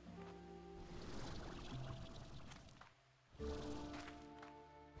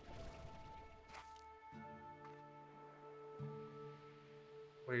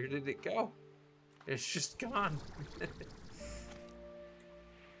 Where did it go? It's just gone.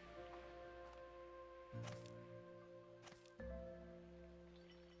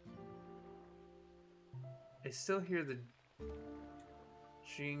 I still hear the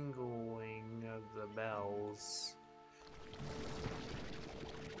jingling of the bells.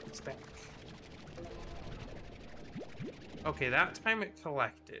 It's back. Okay, that time it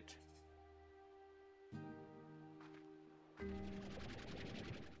collected.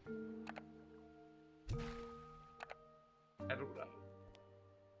 I don't know.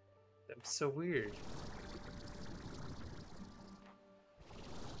 That's so weird.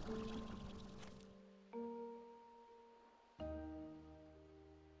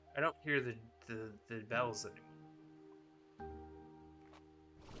 I don't hear the bells anymore.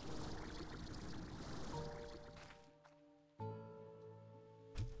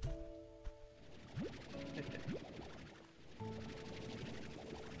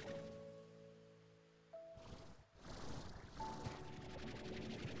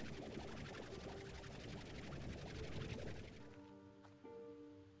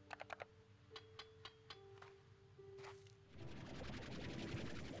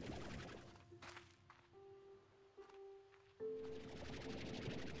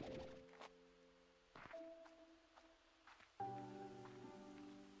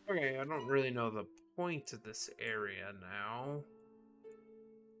 Okay, I don't really know the point of this area now.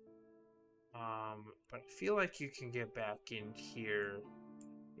 But I feel like you can get back in here.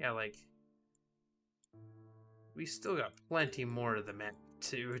 Yeah, like we still got plenty more of the map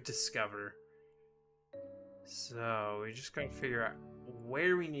to discover. So we just gotta figure out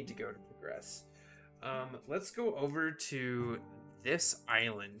where we need to go to progress. Let's go over to this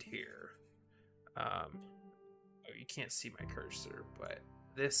island here. Oh, you can't see my cursor, but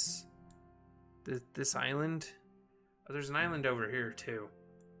this island. Oh, there's an island over here too.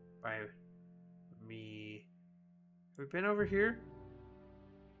 By me. Have we been over here?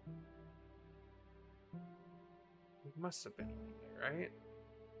 We must have been over there, right?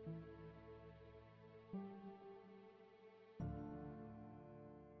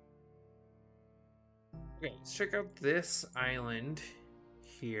 Okay, let's check out this island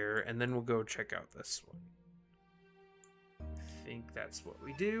here, and then we'll go check out this one. I think that's what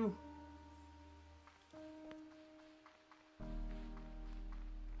we do.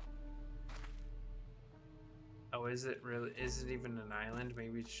 Oh, is it really? Is it even an island?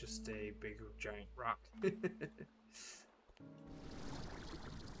 Maybe it's just a big giant rock. Okay,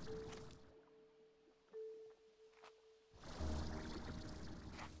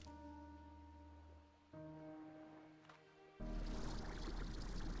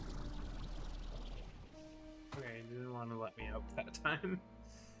 didn't want to let me out that time.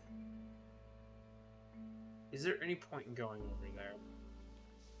 Is there any point in going over there?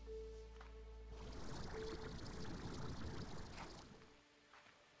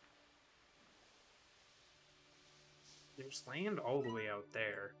 There's land all the way out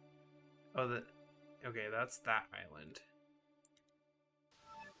there. Oh, okay, that's that island.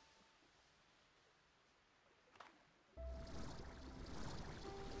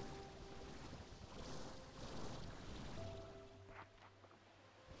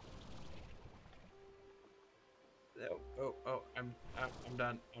 Oh, I'm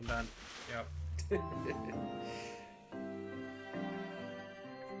done. I'm done. Yep.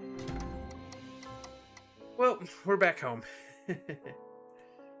 Well, we're back home.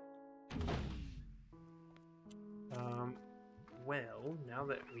 Well, now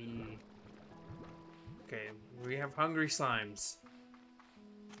that we have hungry slimes.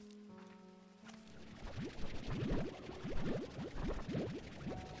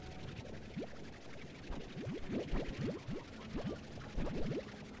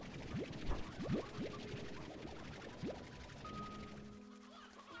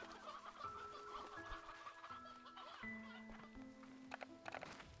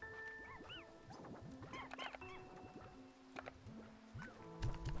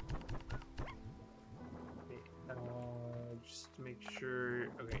 Just to make sure.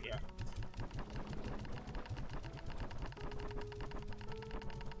 Okay, yeah.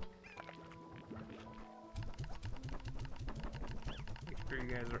 Make sure you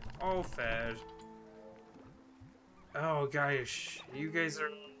guys are all fed. Oh gosh, you guys are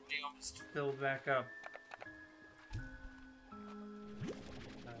almost filled back up.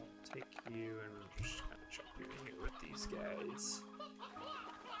 I'll take you and we'll just kind of chuck you in here with these guys.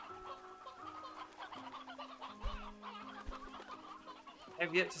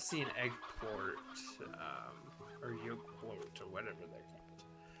 I've yet to see an egg port, or yolk port, or whatever they're called.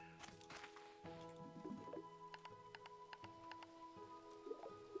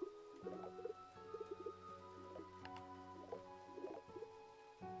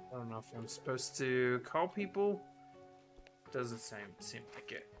 I don't know if I'm supposed to call people. Doesn't seem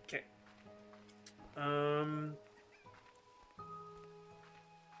like it. Okay.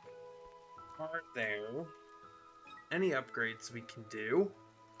 Are there any upgrades we can do?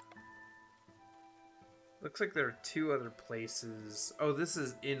 Looks like there are two other places. Oh, this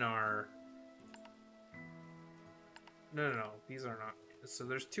is in our... No, these are not. So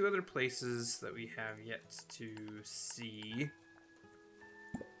there's two other places that we have yet to see.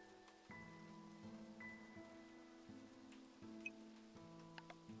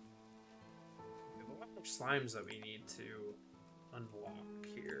 We have a lot more slimes that we need to unlock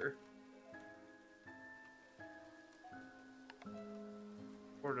here.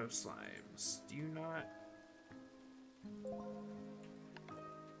 Porto slimes. Do you not?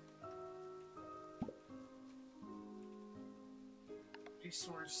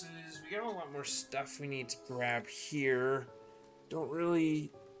 Resources. We got a lot more stuff we need to grab here. Don't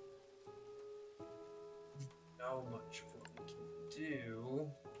really know much of what we can do.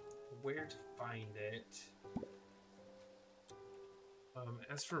 Where to find it.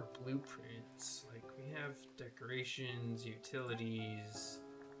 As for blueprints, like we have decorations, utilities,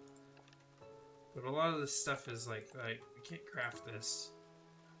 but a lot of this stuff is like we can't craft this.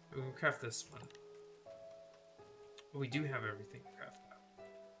 We can craft this one. But we do have everything to craft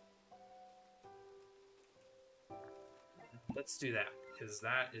that. Let's do that, because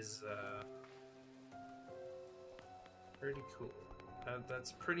that is Pretty cool.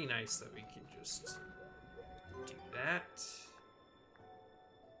 That's pretty nice that we can just do that.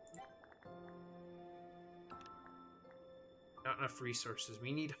 Not enough resources.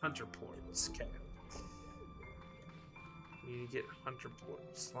 We need hunter points. Okay. We need to get hunter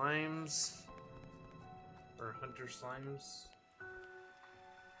port slimes. Or hunter slimes.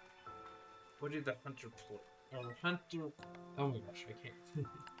 What did the hunter port? Or hunter. Oh my gosh, I can't.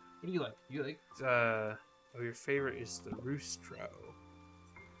 What do you like? You like. Oh, your favorite is the roostro.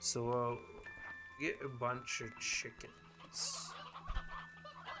 So we'll get a bunch of chickens.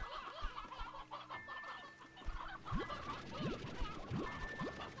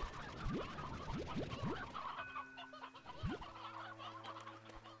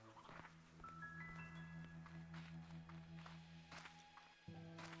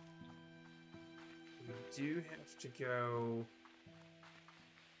 We do have to go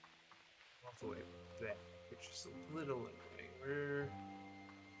all the way back, which is a little annoying. We're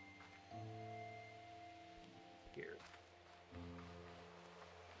here.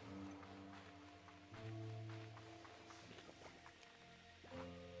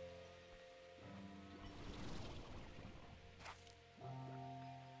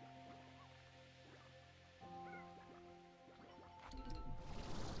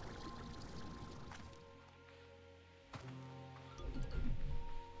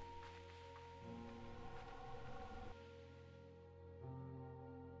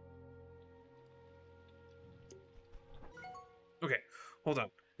 Okay, hold on.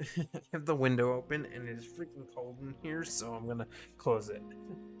 I have the window open and it is freaking cold in here, so I'm gonna close it.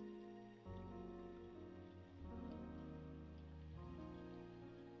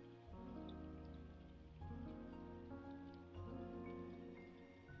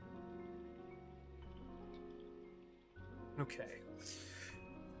 Okay.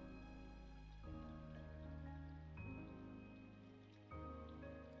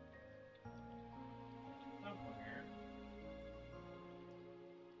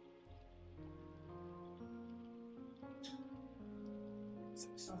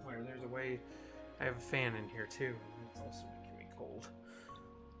 Somewhere there's a way. I have a fan in here too. It's also making me cold.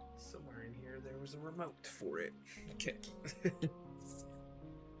 Somewhere in here there was a remote for it. Okay.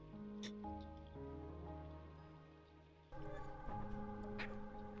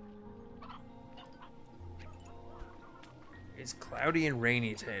 It's cloudy and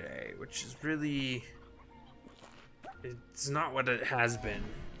rainy today, which is really... It's not what it has been.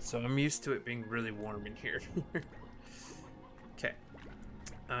 So I'm used to it being really warm in here. Okay.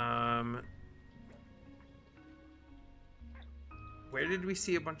 Where did we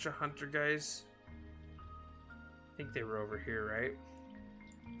see a bunch of hunter guys? I think they were over here, right?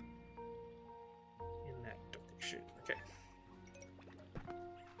 In that direction. Okay.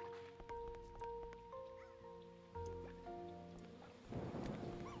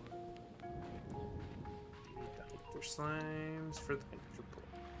 Need the hunter slimes for the hunter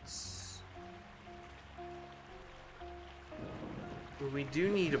points. Well, we do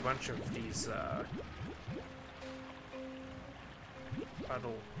need a bunch of these,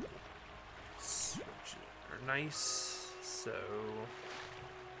 puddle which are nice, so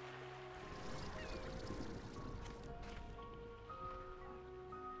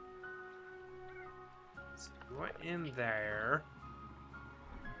what in there?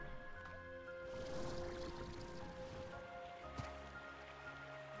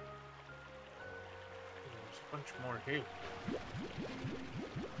 There's a bunch more here.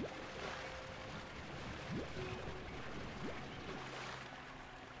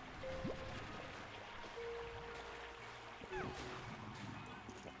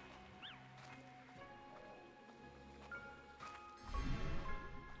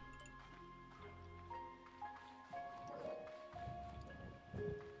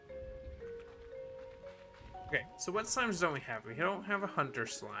 Okay, so what slimes don't we have? We don't have a hunter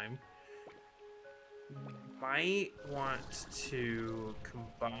slime. Might want to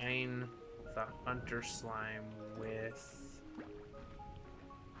combine the hunter slime with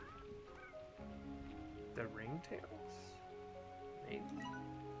the ringtails? Maybe.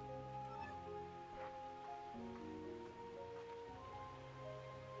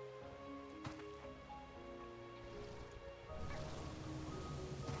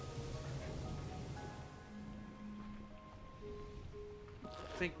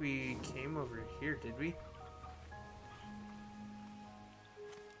 I think we came over here, did we?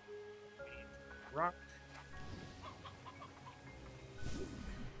 Rock.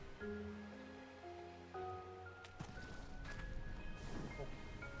 Oh.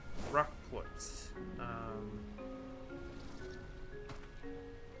 Rock quartz.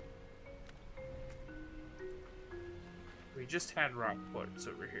 just had rock quartz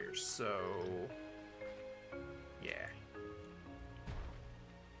over here, so yeah.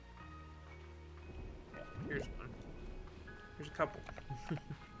 Here's one. Here's a couple.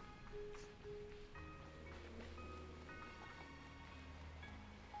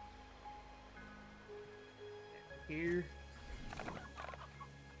 Here.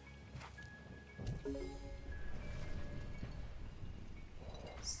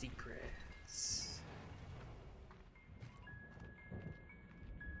 Secrets.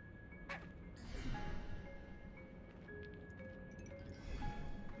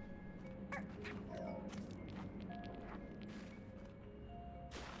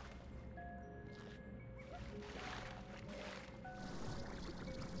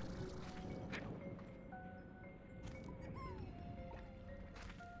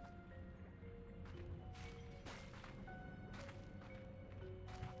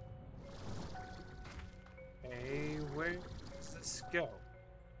 Hey, where does this go?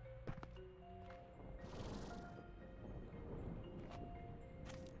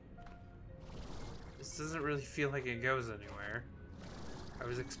 This doesn't really feel like it goes anywhere. I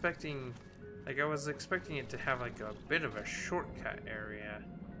was expecting it to have like a bit of a shortcut area.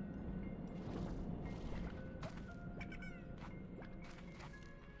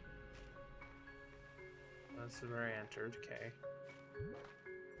 That's where I entered, okay.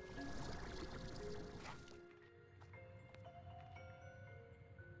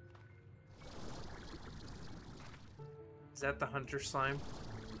 Is that the hunter slime?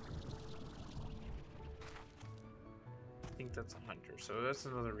 I think that's a hunter, so that's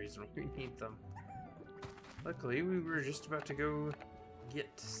another reason we need them. Luckily, we were just about to go get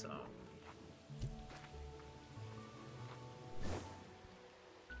some.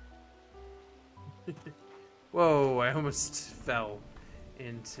 Whoa, I almost fell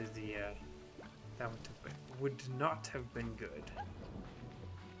into the, that would not have been good.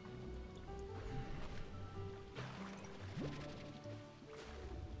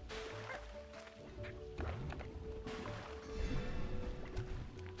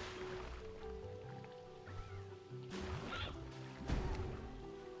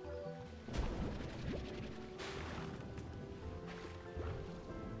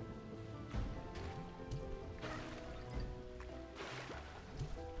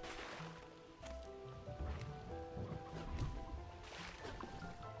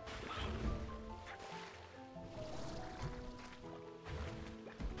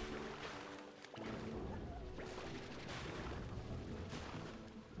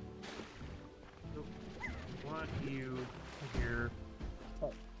 You here.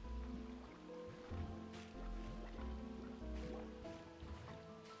 Oh.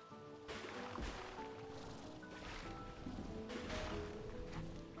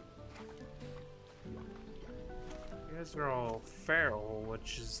 You guys are all feral,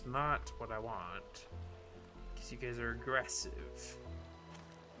 which is not what I want. Because you guys are aggressive.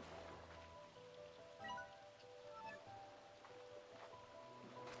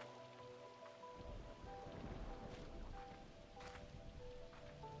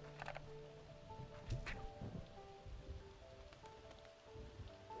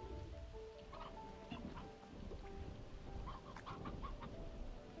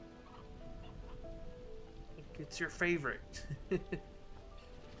 It's your favorite. Okay.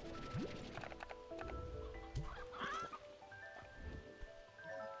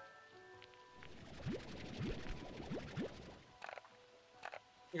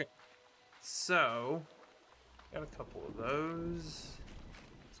 So, got a couple of those.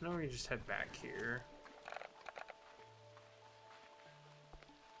 So now we just head back here.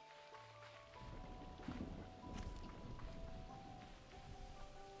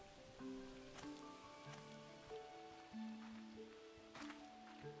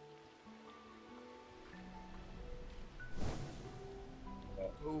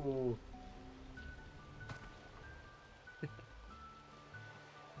 Oh.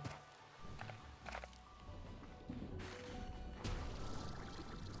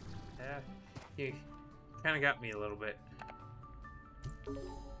 Yeah, you kind of got me a little bit.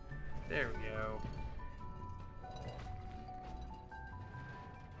 There we go.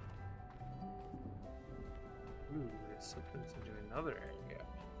 Ooh, this opens into another area.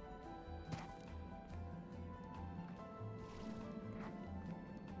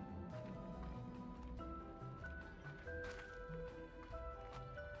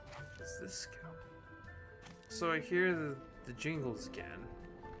 Does this go? So I hear the jingles again.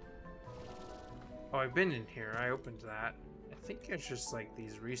 Oh, I've been in here. I opened that. I think it's just like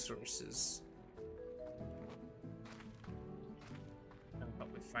these resources. That'll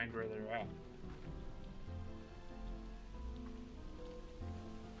help me find where they're at.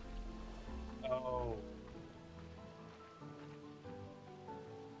 Oh.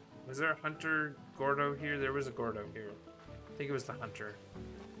 Was there a hunter Gordo here? There was a Gordo here. I think it was the hunter.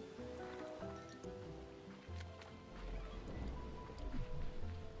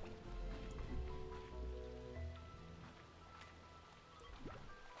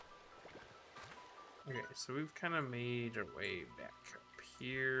 Okay, so we've kind of made our way back up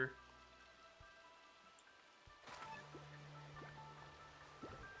here.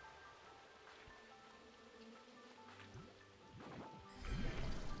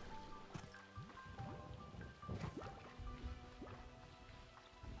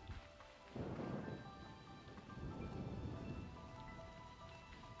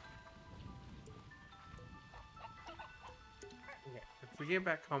 If we get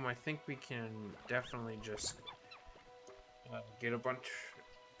back home, I think we can definitely just get a bunch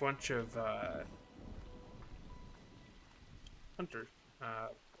of hunter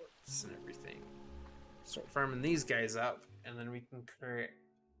ports and everything. Start farming these guys up, and then we can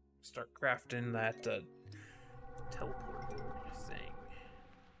start crafting that teleporter thing.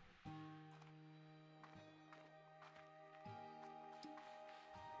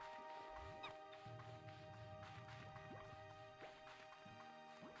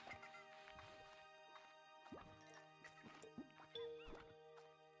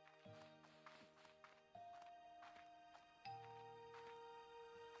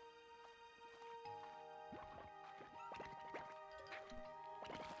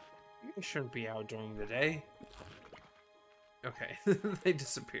 You shouldn't be out during the day. Okay, they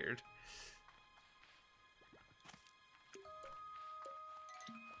disappeared.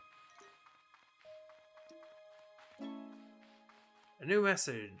 A new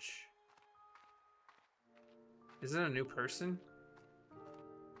message. Is it a new person?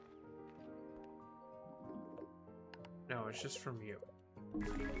 No, it's just from you.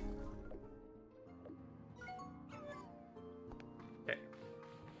 Okay.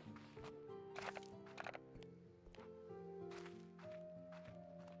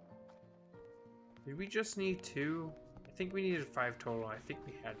 Did we just need 2? I think we needed 5 total. I think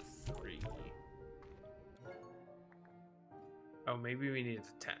we had 3. Oh, maybe we needed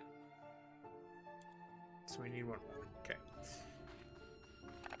 10. So we need 1 more. Okay.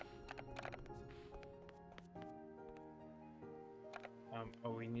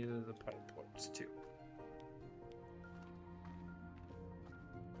 Oh, we needed the puddle ports too.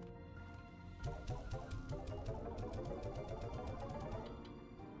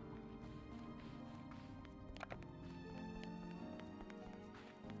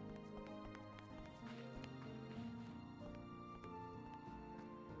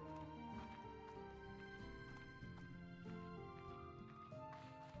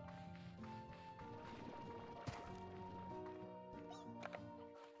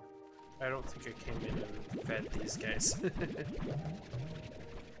 I don't think I came in and fed these guys.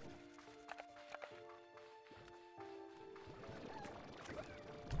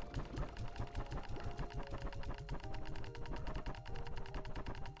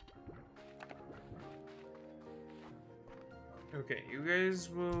 Okay, you guys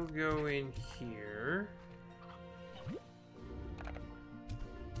will go in here.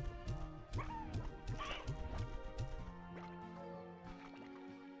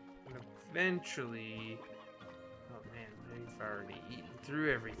 Eventually, oh man, they've already eaten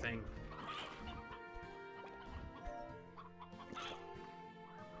through everything.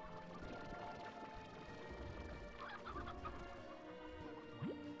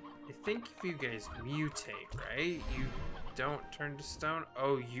 I think if you guys mutate, right? You don't turn to stone.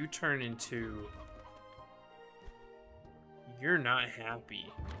 Oh, you turn into... You're not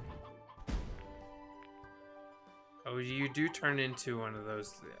happy. Oh, you do turn into one of those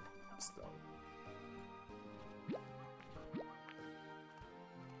things, though.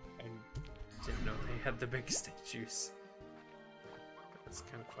 I didn't know they had the big statues. That's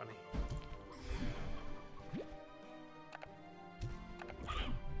kind of funny.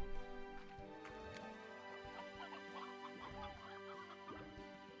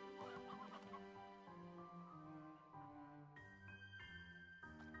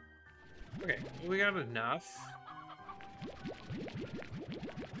 Okay, we got enough.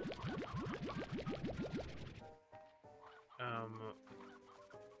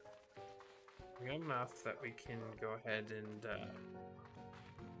 We got enough that we can go ahead and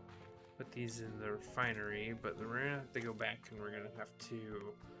put these in the refinery, but we're gonna have to go back and we're gonna have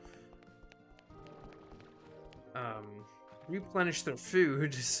to replenish their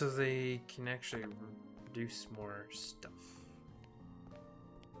food so they can actually produce more stuff.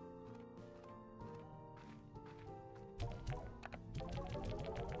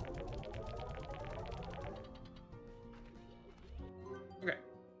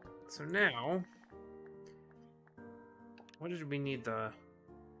 So now, what did we need the,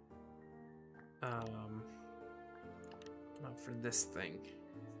 not for this thing.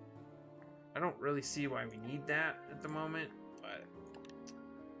 I don't really see why we need that at the moment, but,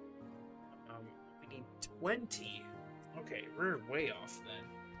 we need 20. Okay, we're way off then.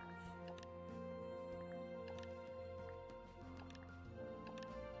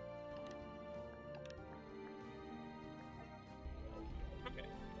 Okay.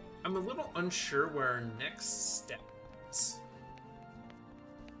 I'm a little unsure where our next step is.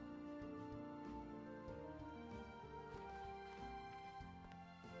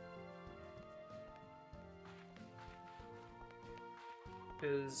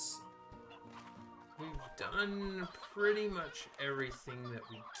 Because we've done pretty much everything that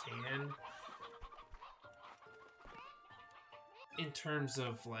we can in terms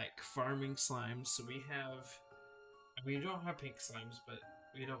of like farming slimes. So we don't have pink slimes, but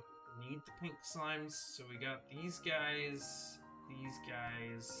we don't need the pink slimes. So we got these guys, these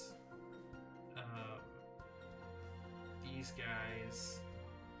guys,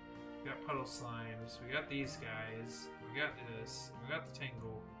 we got puddle slimes, we got these guys, we got this, we got the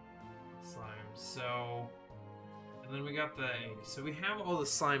tangle slimes, so, and then we got the, so we have all the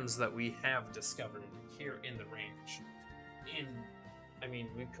slimes that we have discovered here in the ranch. And, I mean,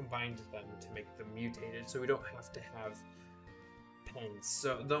 we've combined them to make them mutated, so we don't have to have pens.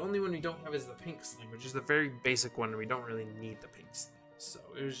 So the only one we don't have is the pink slime, which is the very basic one, and we don't really need the pink slime. So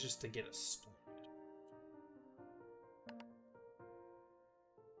it was just to get us started.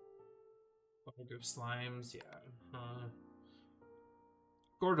 Gordo slimes, yeah.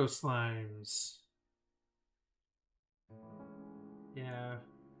 Gordo slimes. Yeah.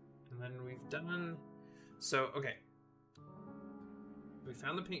 And then we've done... So, okay. We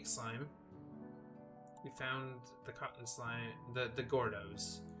found the pink slime. We found the cotton slime, the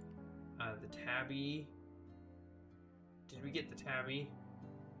Gordos. The tabby. Did we get the tabby?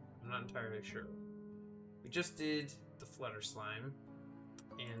 I'm not entirely sure. We just did the flutter slime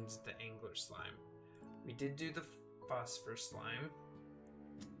and the angler slime. We did do the phosphor slime.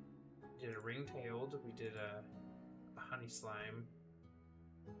 We did a ring-tailed. We did a honey slime.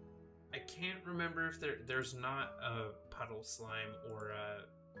 I can't remember if there's not a puddle slime or a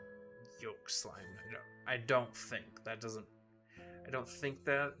yolk slime. I don't think that doesn't. I don't think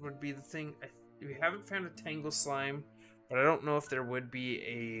that would be the thing. We haven't found a tangle slime, but I don't know if there would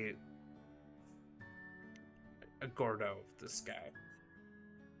be a Gordo of this guy.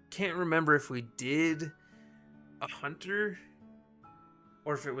 Can't remember if we did a hunter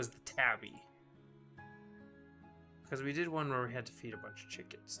or if it was the tabby. Because we did one where we had to feed a bunch of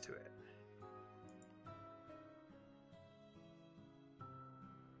chickens to it.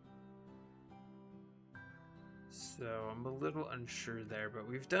 So I'm a little unsure there, but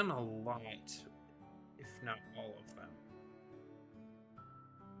we've done a lot, if not all of them.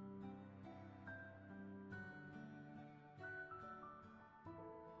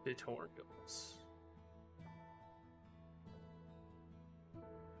 Tutorials.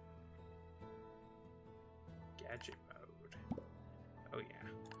 Gadget mode. Oh yeah.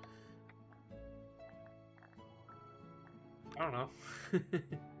 I don't know.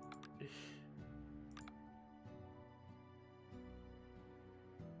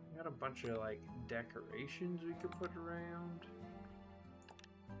 Got a bunch of like decorations we could put around.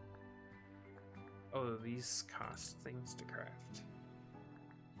 Oh, these cost things to craft.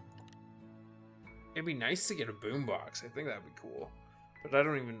 It'd be nice to get a boombox. I think that'd be cool. But I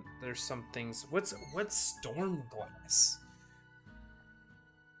don't even... There's some things... What's storm glass?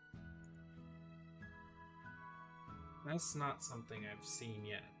 That's not something I've seen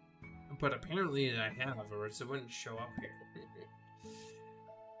yet. But apparently I have, or else it wouldn't show up here.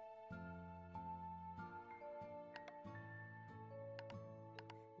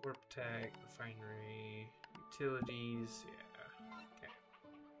 Warp tag, refinery, utilities, yeah.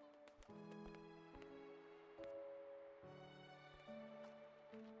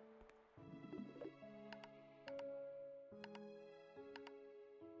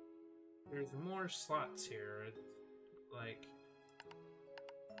 There's more slots here, like...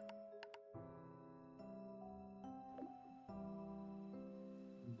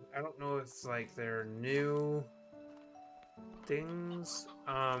 I don't know if, like, they're new things.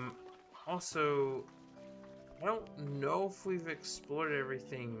 Also, I don't know if we've explored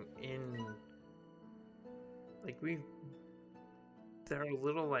everything in... Like, there are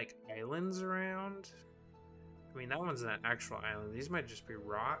little, like, islands around. I mean, that one's an actual island. These might just be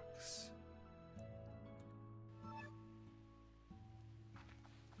rocks.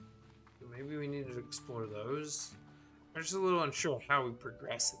 Maybe we need to explore those. I'm just a little unsure how we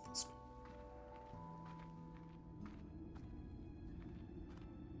progress at this point.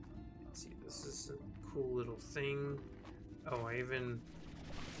 Let's see, this is a cool little thing. Oh, I even...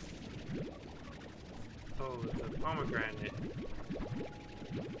 Oh, the pomegranate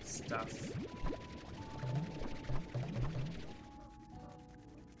stuff.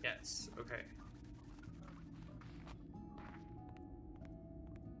 Yes, okay.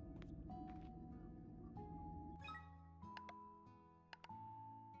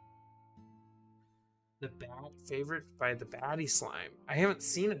 The bad favorite by the baddie slime. I haven't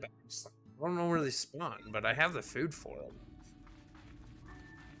seen a baddie slime. I don't know where they spawn, but I have the food for them.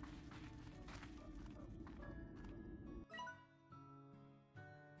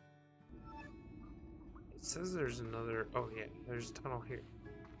 It says there's another... Oh yeah, there's a tunnel here.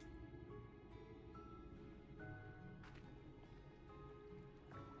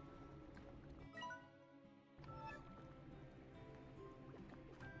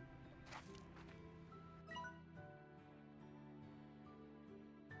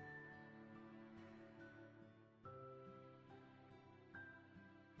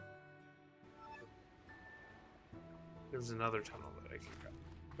 There's another tunnel that I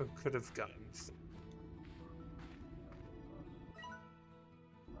could have gotten. It's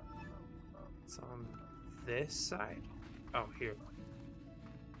on this side? Oh, here.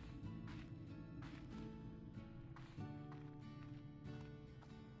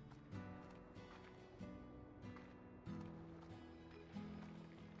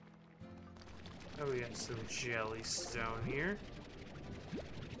 Oh yeah, some jellystone here.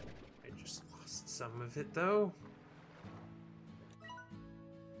 I just lost some of it though.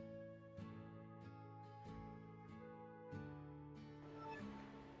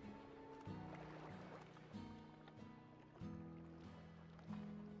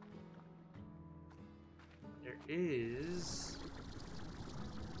 There is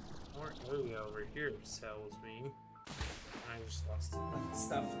more area over here, it tells me. I just lost that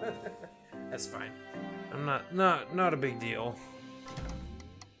stuff. That's fine. I'm not a big deal.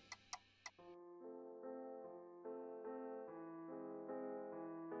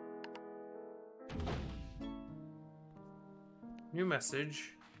 New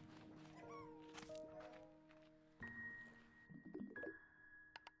message.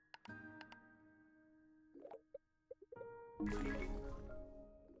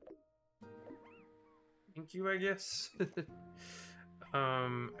 Thank you, I guess.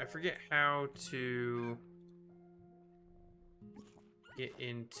 I forget how to get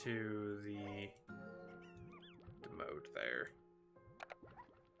into the mode there.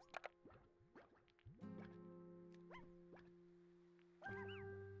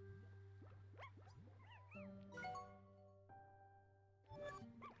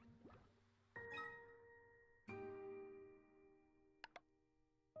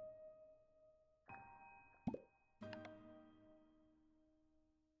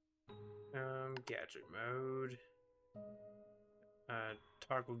 Gadget mode.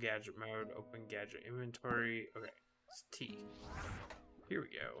 Toggle gadget mode, open gadget inventory. Okay, it's T. Here we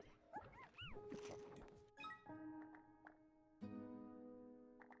go.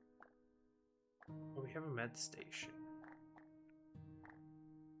 Oh, we have a med station.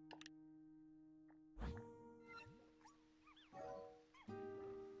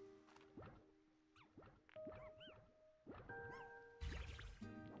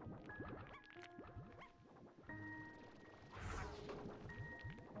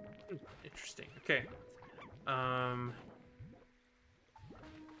 Interesting. Okay. How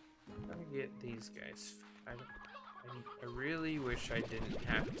to get these guys? I really wish I didn't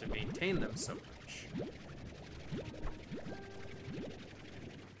have to maintain them so much.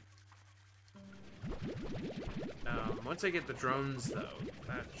 Once I get the drones, though,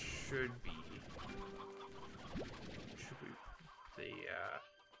 that should be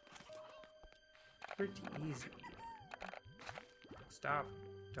pretty easy. Stop.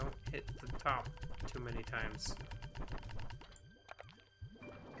 Don't hit the top too many times.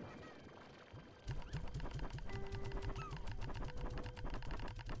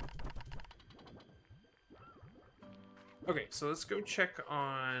 Okay, so let's go check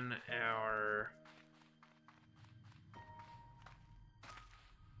on our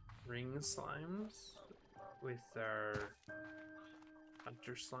ring slimes with our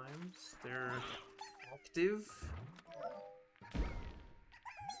hunter slimes. They're active.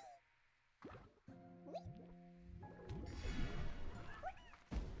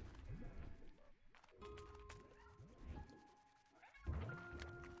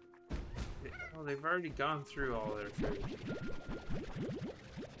 Oh, they've already gone through all their food.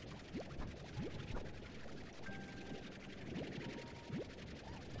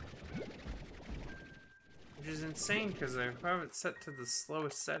 is insane because I have it set to the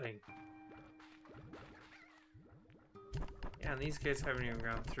slowest setting. Yeah, and these guys haven't even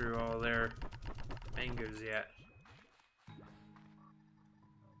gone through all their mangoes yet.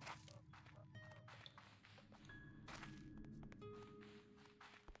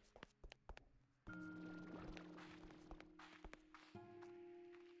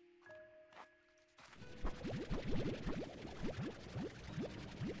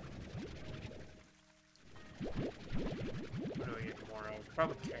 What do I get more of?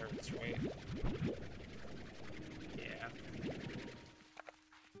 Probably carrots, right? Yeah.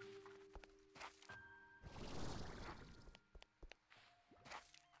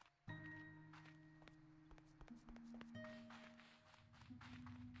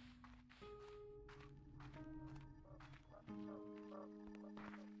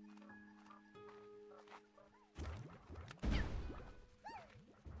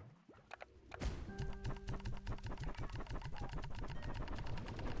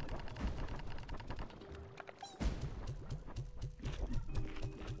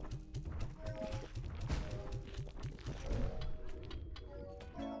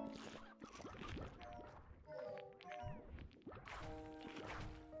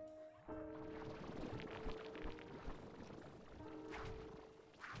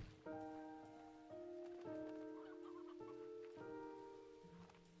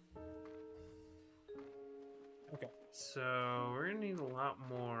 Okay, so we're gonna need a lot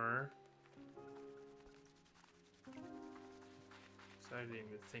more. So I didn't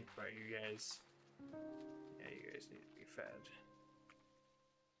even think about you guys. Yeah, you guys need to be fed.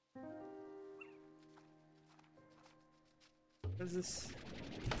 What is this?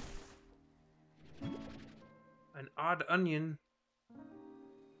 An odd onion?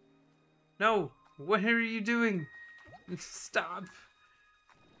 No! What are you doing? Stop!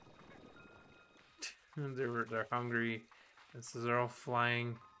 They're hungry. And so they're all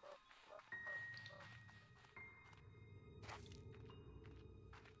flying.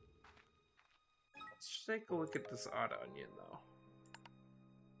 Let's take a look at this odd onion, though.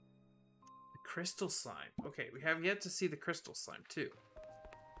 The crystal slime. Okay, we have yet to see the crystal slime, too.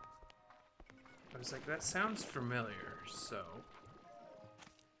 I was like, that sounds familiar, so...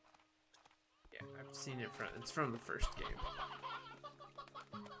 Yeah, I've seen it from... It's from the first game.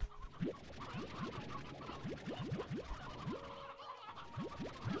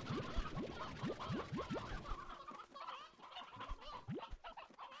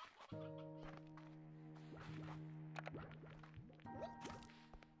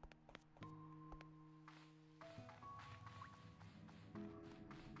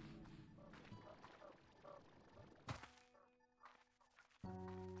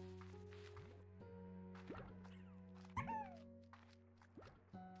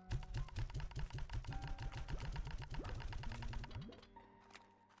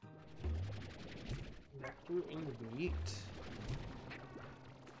 Nectar in the meat.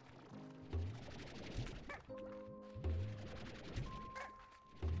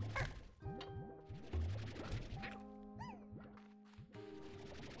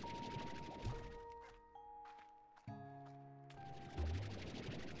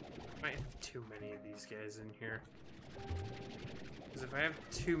 Might have too many of these guys in here. Because if I have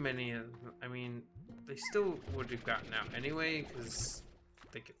too many of them, I mean, they still would have gotten out anyway, because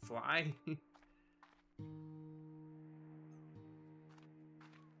they could fly.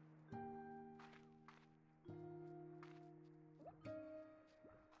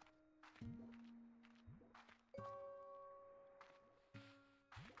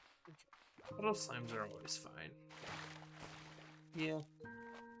 Little slimes are always fine. Yeah.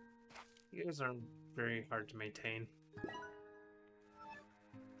 You guys aren't very hard to maintain.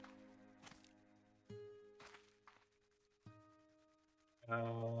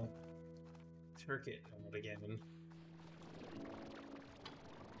 Turkey out again.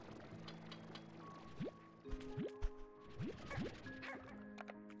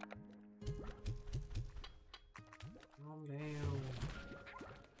 Calm down.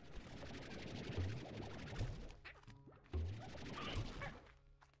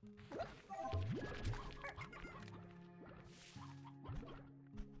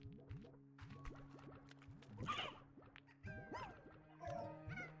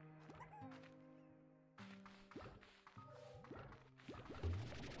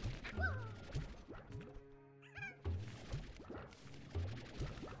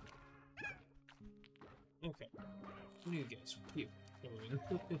 Okay. You guys are cute.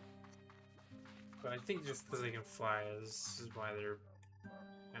 But I think just because they can fly is why they're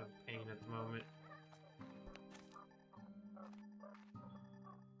kind of pain at the moment.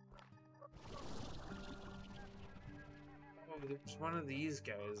 there's one of these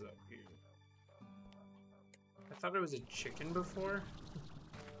guys up here. I thought it was a chicken before.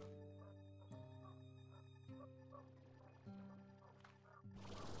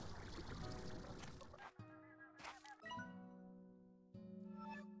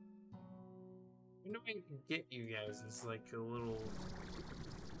 You know, I can get you guys as like a little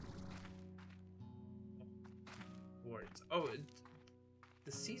words. Oh,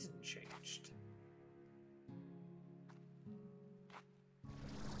 the season changed.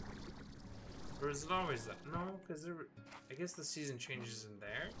 Or is it always that? No, because I guess the season changes in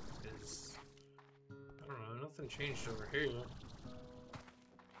there. Is I don't know. Nothing changed over here.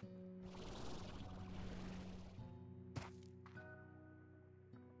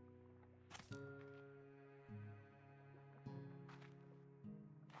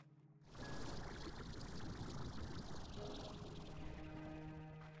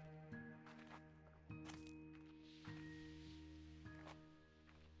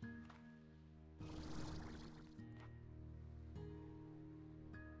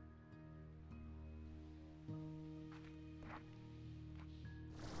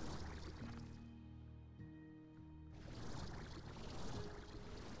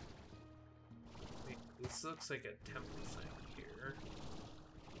 Wait, this looks like a temple thing here.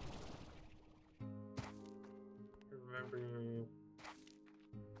 I remember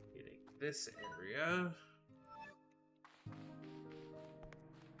getting this area.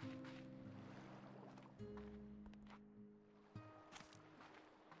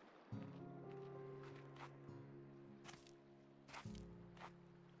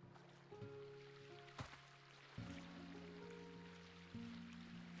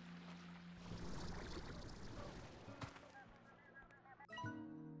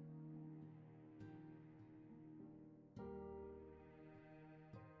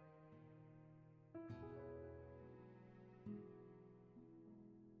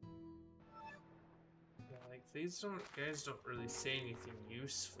 Yeah, like these guys don't really say anything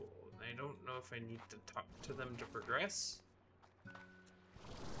useful, and I don't know if I need to talk to them to progress.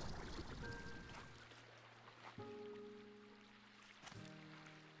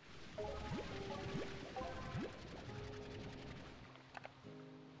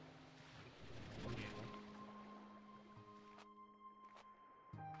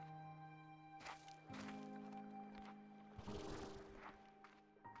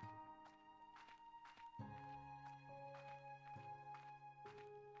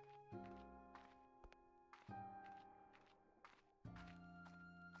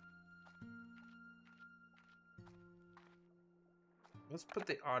 Let's put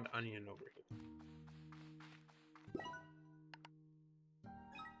the odd onion over here.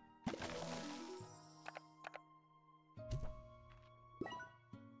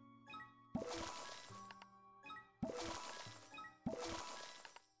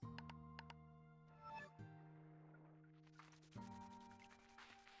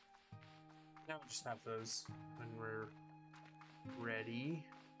 Now we'll just have those when we're ready.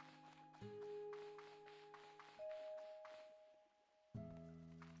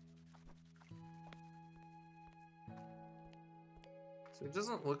 So it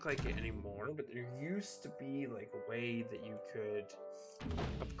doesn't look like it anymore, but there used to be like a way that you could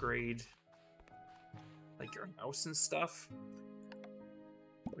upgrade like your house and stuff,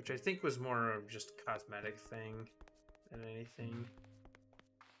 which I think was more of just a cosmetic thing than anything.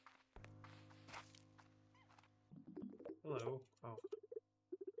 Hello. Oh.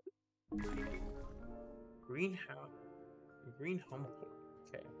 Greenhouse. Green home port.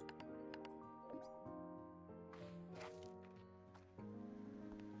 Okay.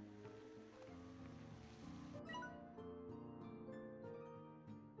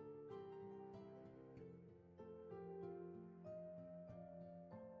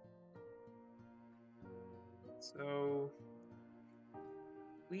 So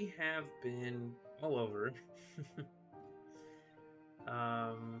we have been all over.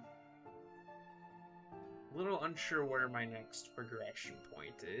 A little unsure where my next progression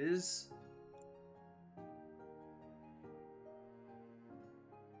point is.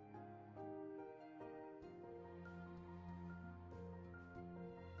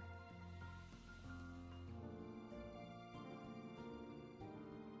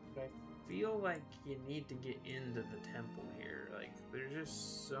 But I feel like you need to get into the temple here. Like, there's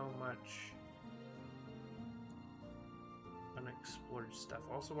just so much unexplored stuff.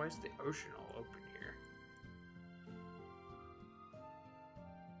 Also, why is the ocean all open here?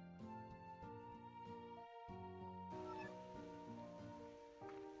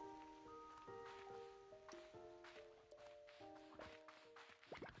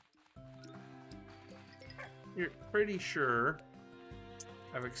 You're pretty sure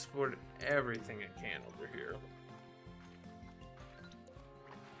I've explored everything I can over here.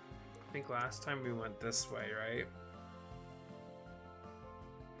 I think last time we went this way, right?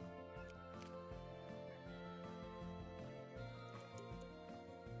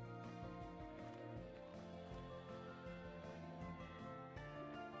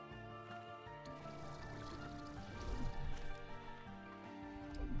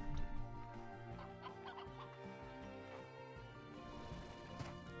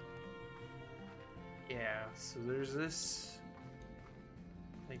 Yeah, so there's this...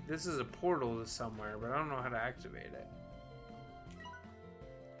 Like, this is a portal to somewhere, but I don't know how to activate it.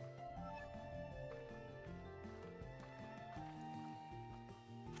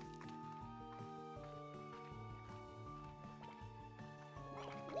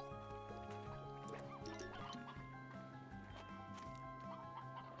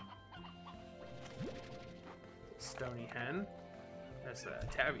 Stony Hen. That's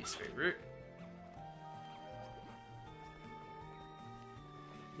Tabby's favorite.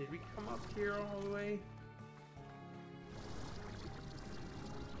 Did we come up here all the way?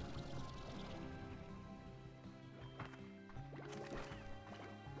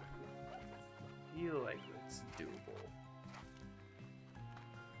 I feel like it's doable.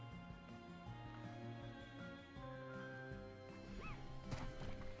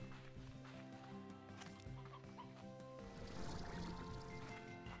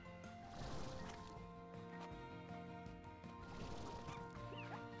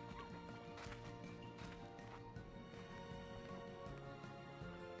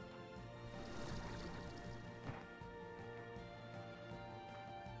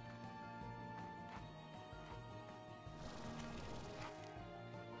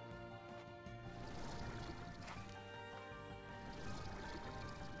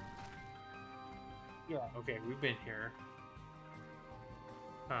 Yeah, okay, we've been here.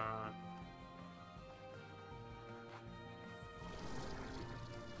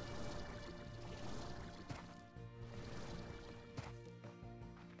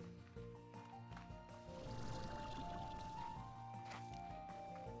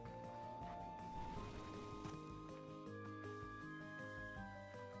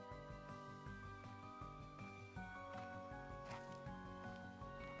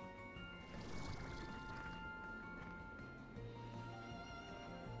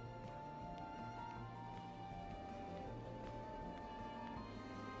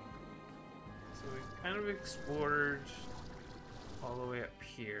 So we've kind of explored all the way up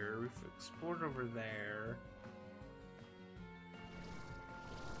here. We've explored over there.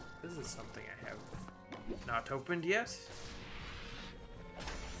 This is something I have not opened yet.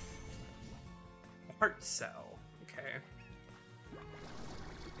 Heart cell. Okay.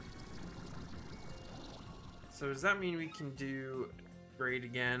 So does that mean we can do grade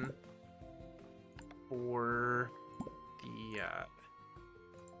again for the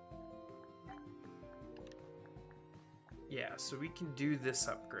yeah, so we can do this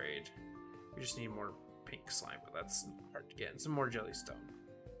upgrade. We just need more pink slime, but that's hard to get. And some more jellystone.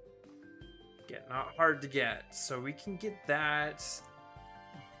 Again, not hard to get. So we can get that.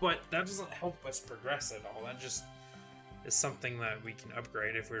 But that doesn't help us progress at all. That just is something that we can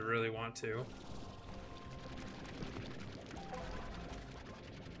upgrade if we really want to.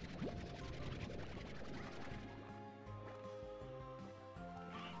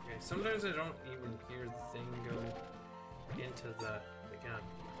 Okay, sometimes I don't even hear the thing go into the gun.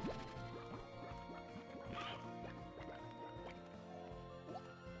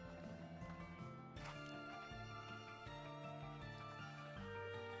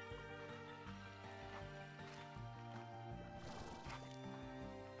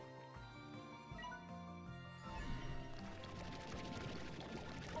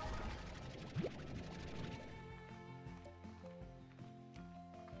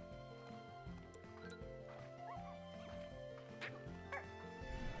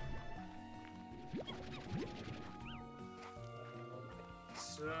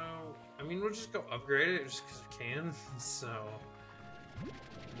 So, I mean, we'll just go upgrade it just because we can. So,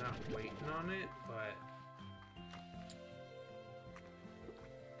 I'm not waiting on it, but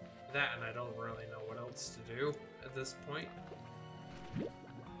that, and I don't really know what else to do at this point.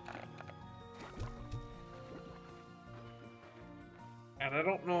 And I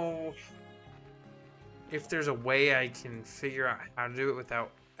don't know if there's a way I can figure out how to do it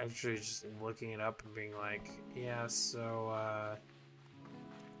without actually just looking it up and being like, yeah, so,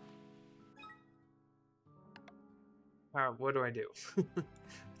 what do I do?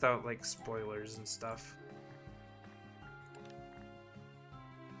 Without, like, spoilers and stuff.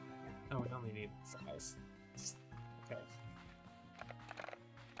 Oh, we only need 5. Okay.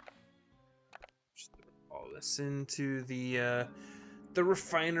 Just throw all this into the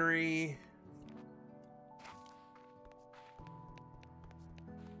refinery.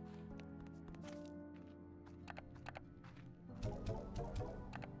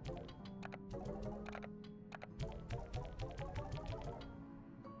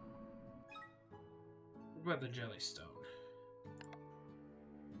 What about the Jellystone?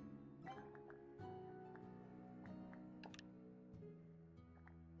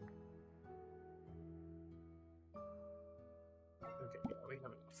 Okay, yeah, we have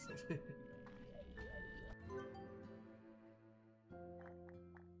enough.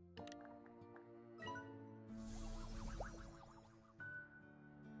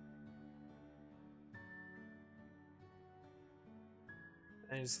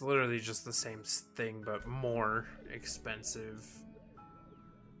 And it's literally just the same thing, but more expensive.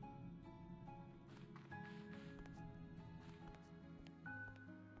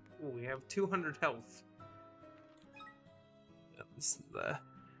 Ooh, we have 200 health. This is the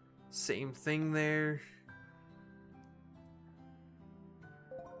same thing there.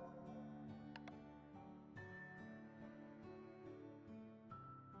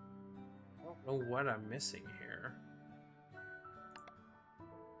 I don't know what I'm missing here.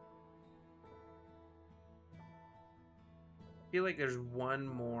 I feel like there's one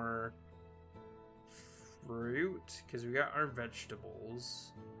more fruit, because we got our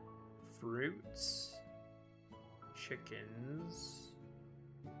vegetables, fruits, chickens.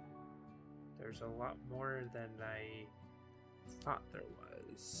 There's a lot more than I thought there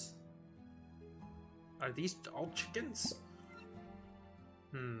was. Are these all chickens?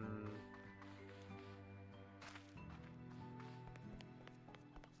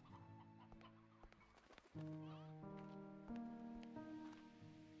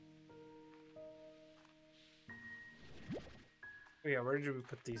 Oh yeah, where did we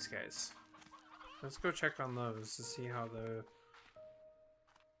put these guys? Let's go check on those to see how those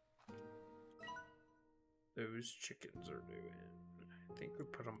chickens are doing. I think we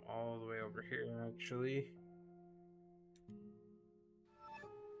put them all the way over here, actually.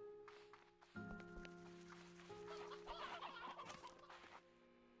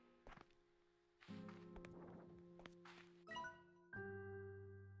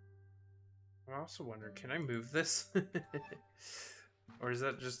 I also wonder, can I move this? Or is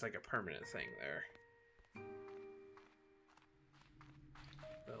that just like a permanent thing there?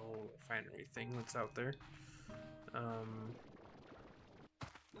 The whole refinery thing that's out there. Oh,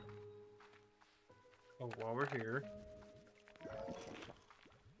 while we're here.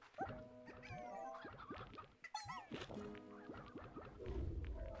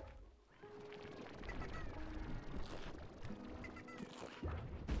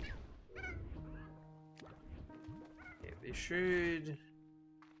 Yeah, they should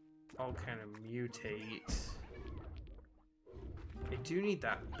all kind of mutate. I do need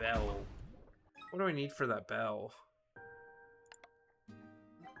that bell. What do I need for that bell?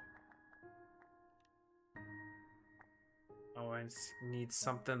 Oh, I need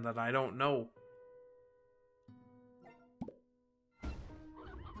something that I don't know.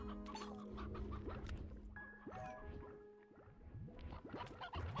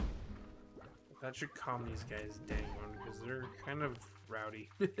 That should calm these guys down because they're kind of rowdy.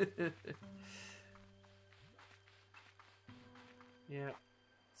 Yeah,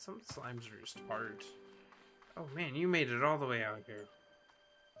 some slimes are just hard. Oh man, you made it all the way out here.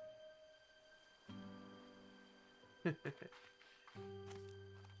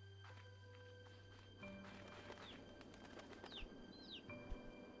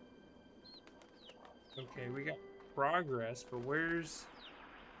 Okay, we got progress, but where's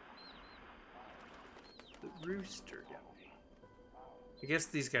the rooster guy? I guess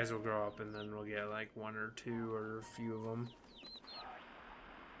these guys will grow up and then we'll get like one or two or a few of them.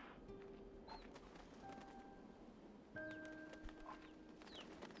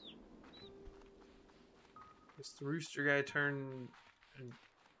 Guess the rooster guy turned and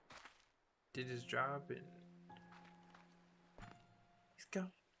did his job and he's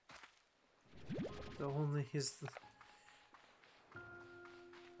gone. The only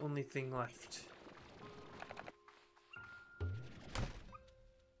thing left.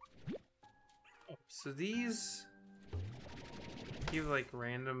 Oh, so these give like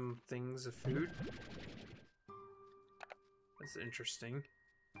random things of food. That's interesting.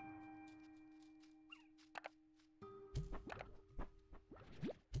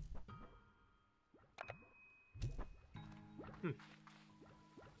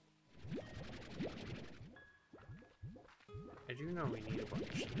 I do know we need a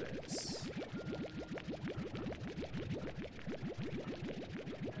bunch of this.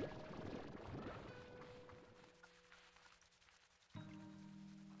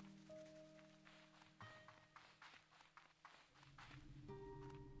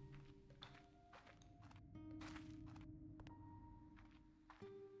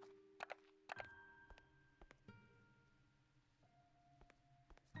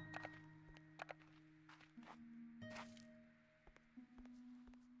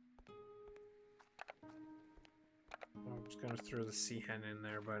 I'm just gonna throw the sea hen in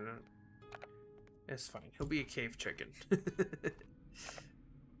there, but it's fine. He'll be a cave chicken.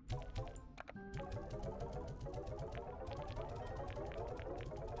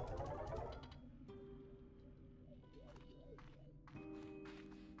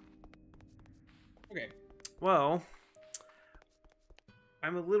 Okay. Well,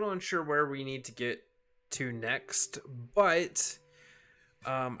 I'm a little unsure where we need to get to next, but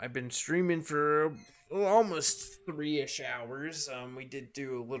I've been streaming for almost 3-ish hours. We did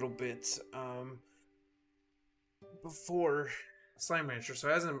do a little bit before Slime Rancher, so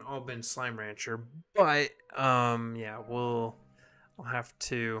it hasn't all been Slime Rancher, but yeah, I'll have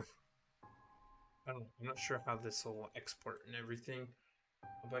to. I don't know, I'm not sure how this will export and everything,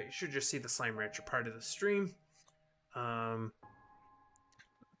 but you should just see the Slime Rancher part of the stream.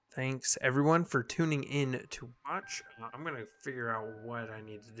 Thanks everyone for tuning in to watch. I'm gonna figure out what I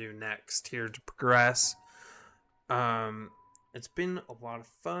need to do next here to progress. It's been a lot of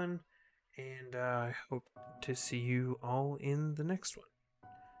fun, and I hope to see you all in the next one.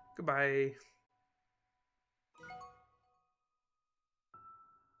 Goodbye.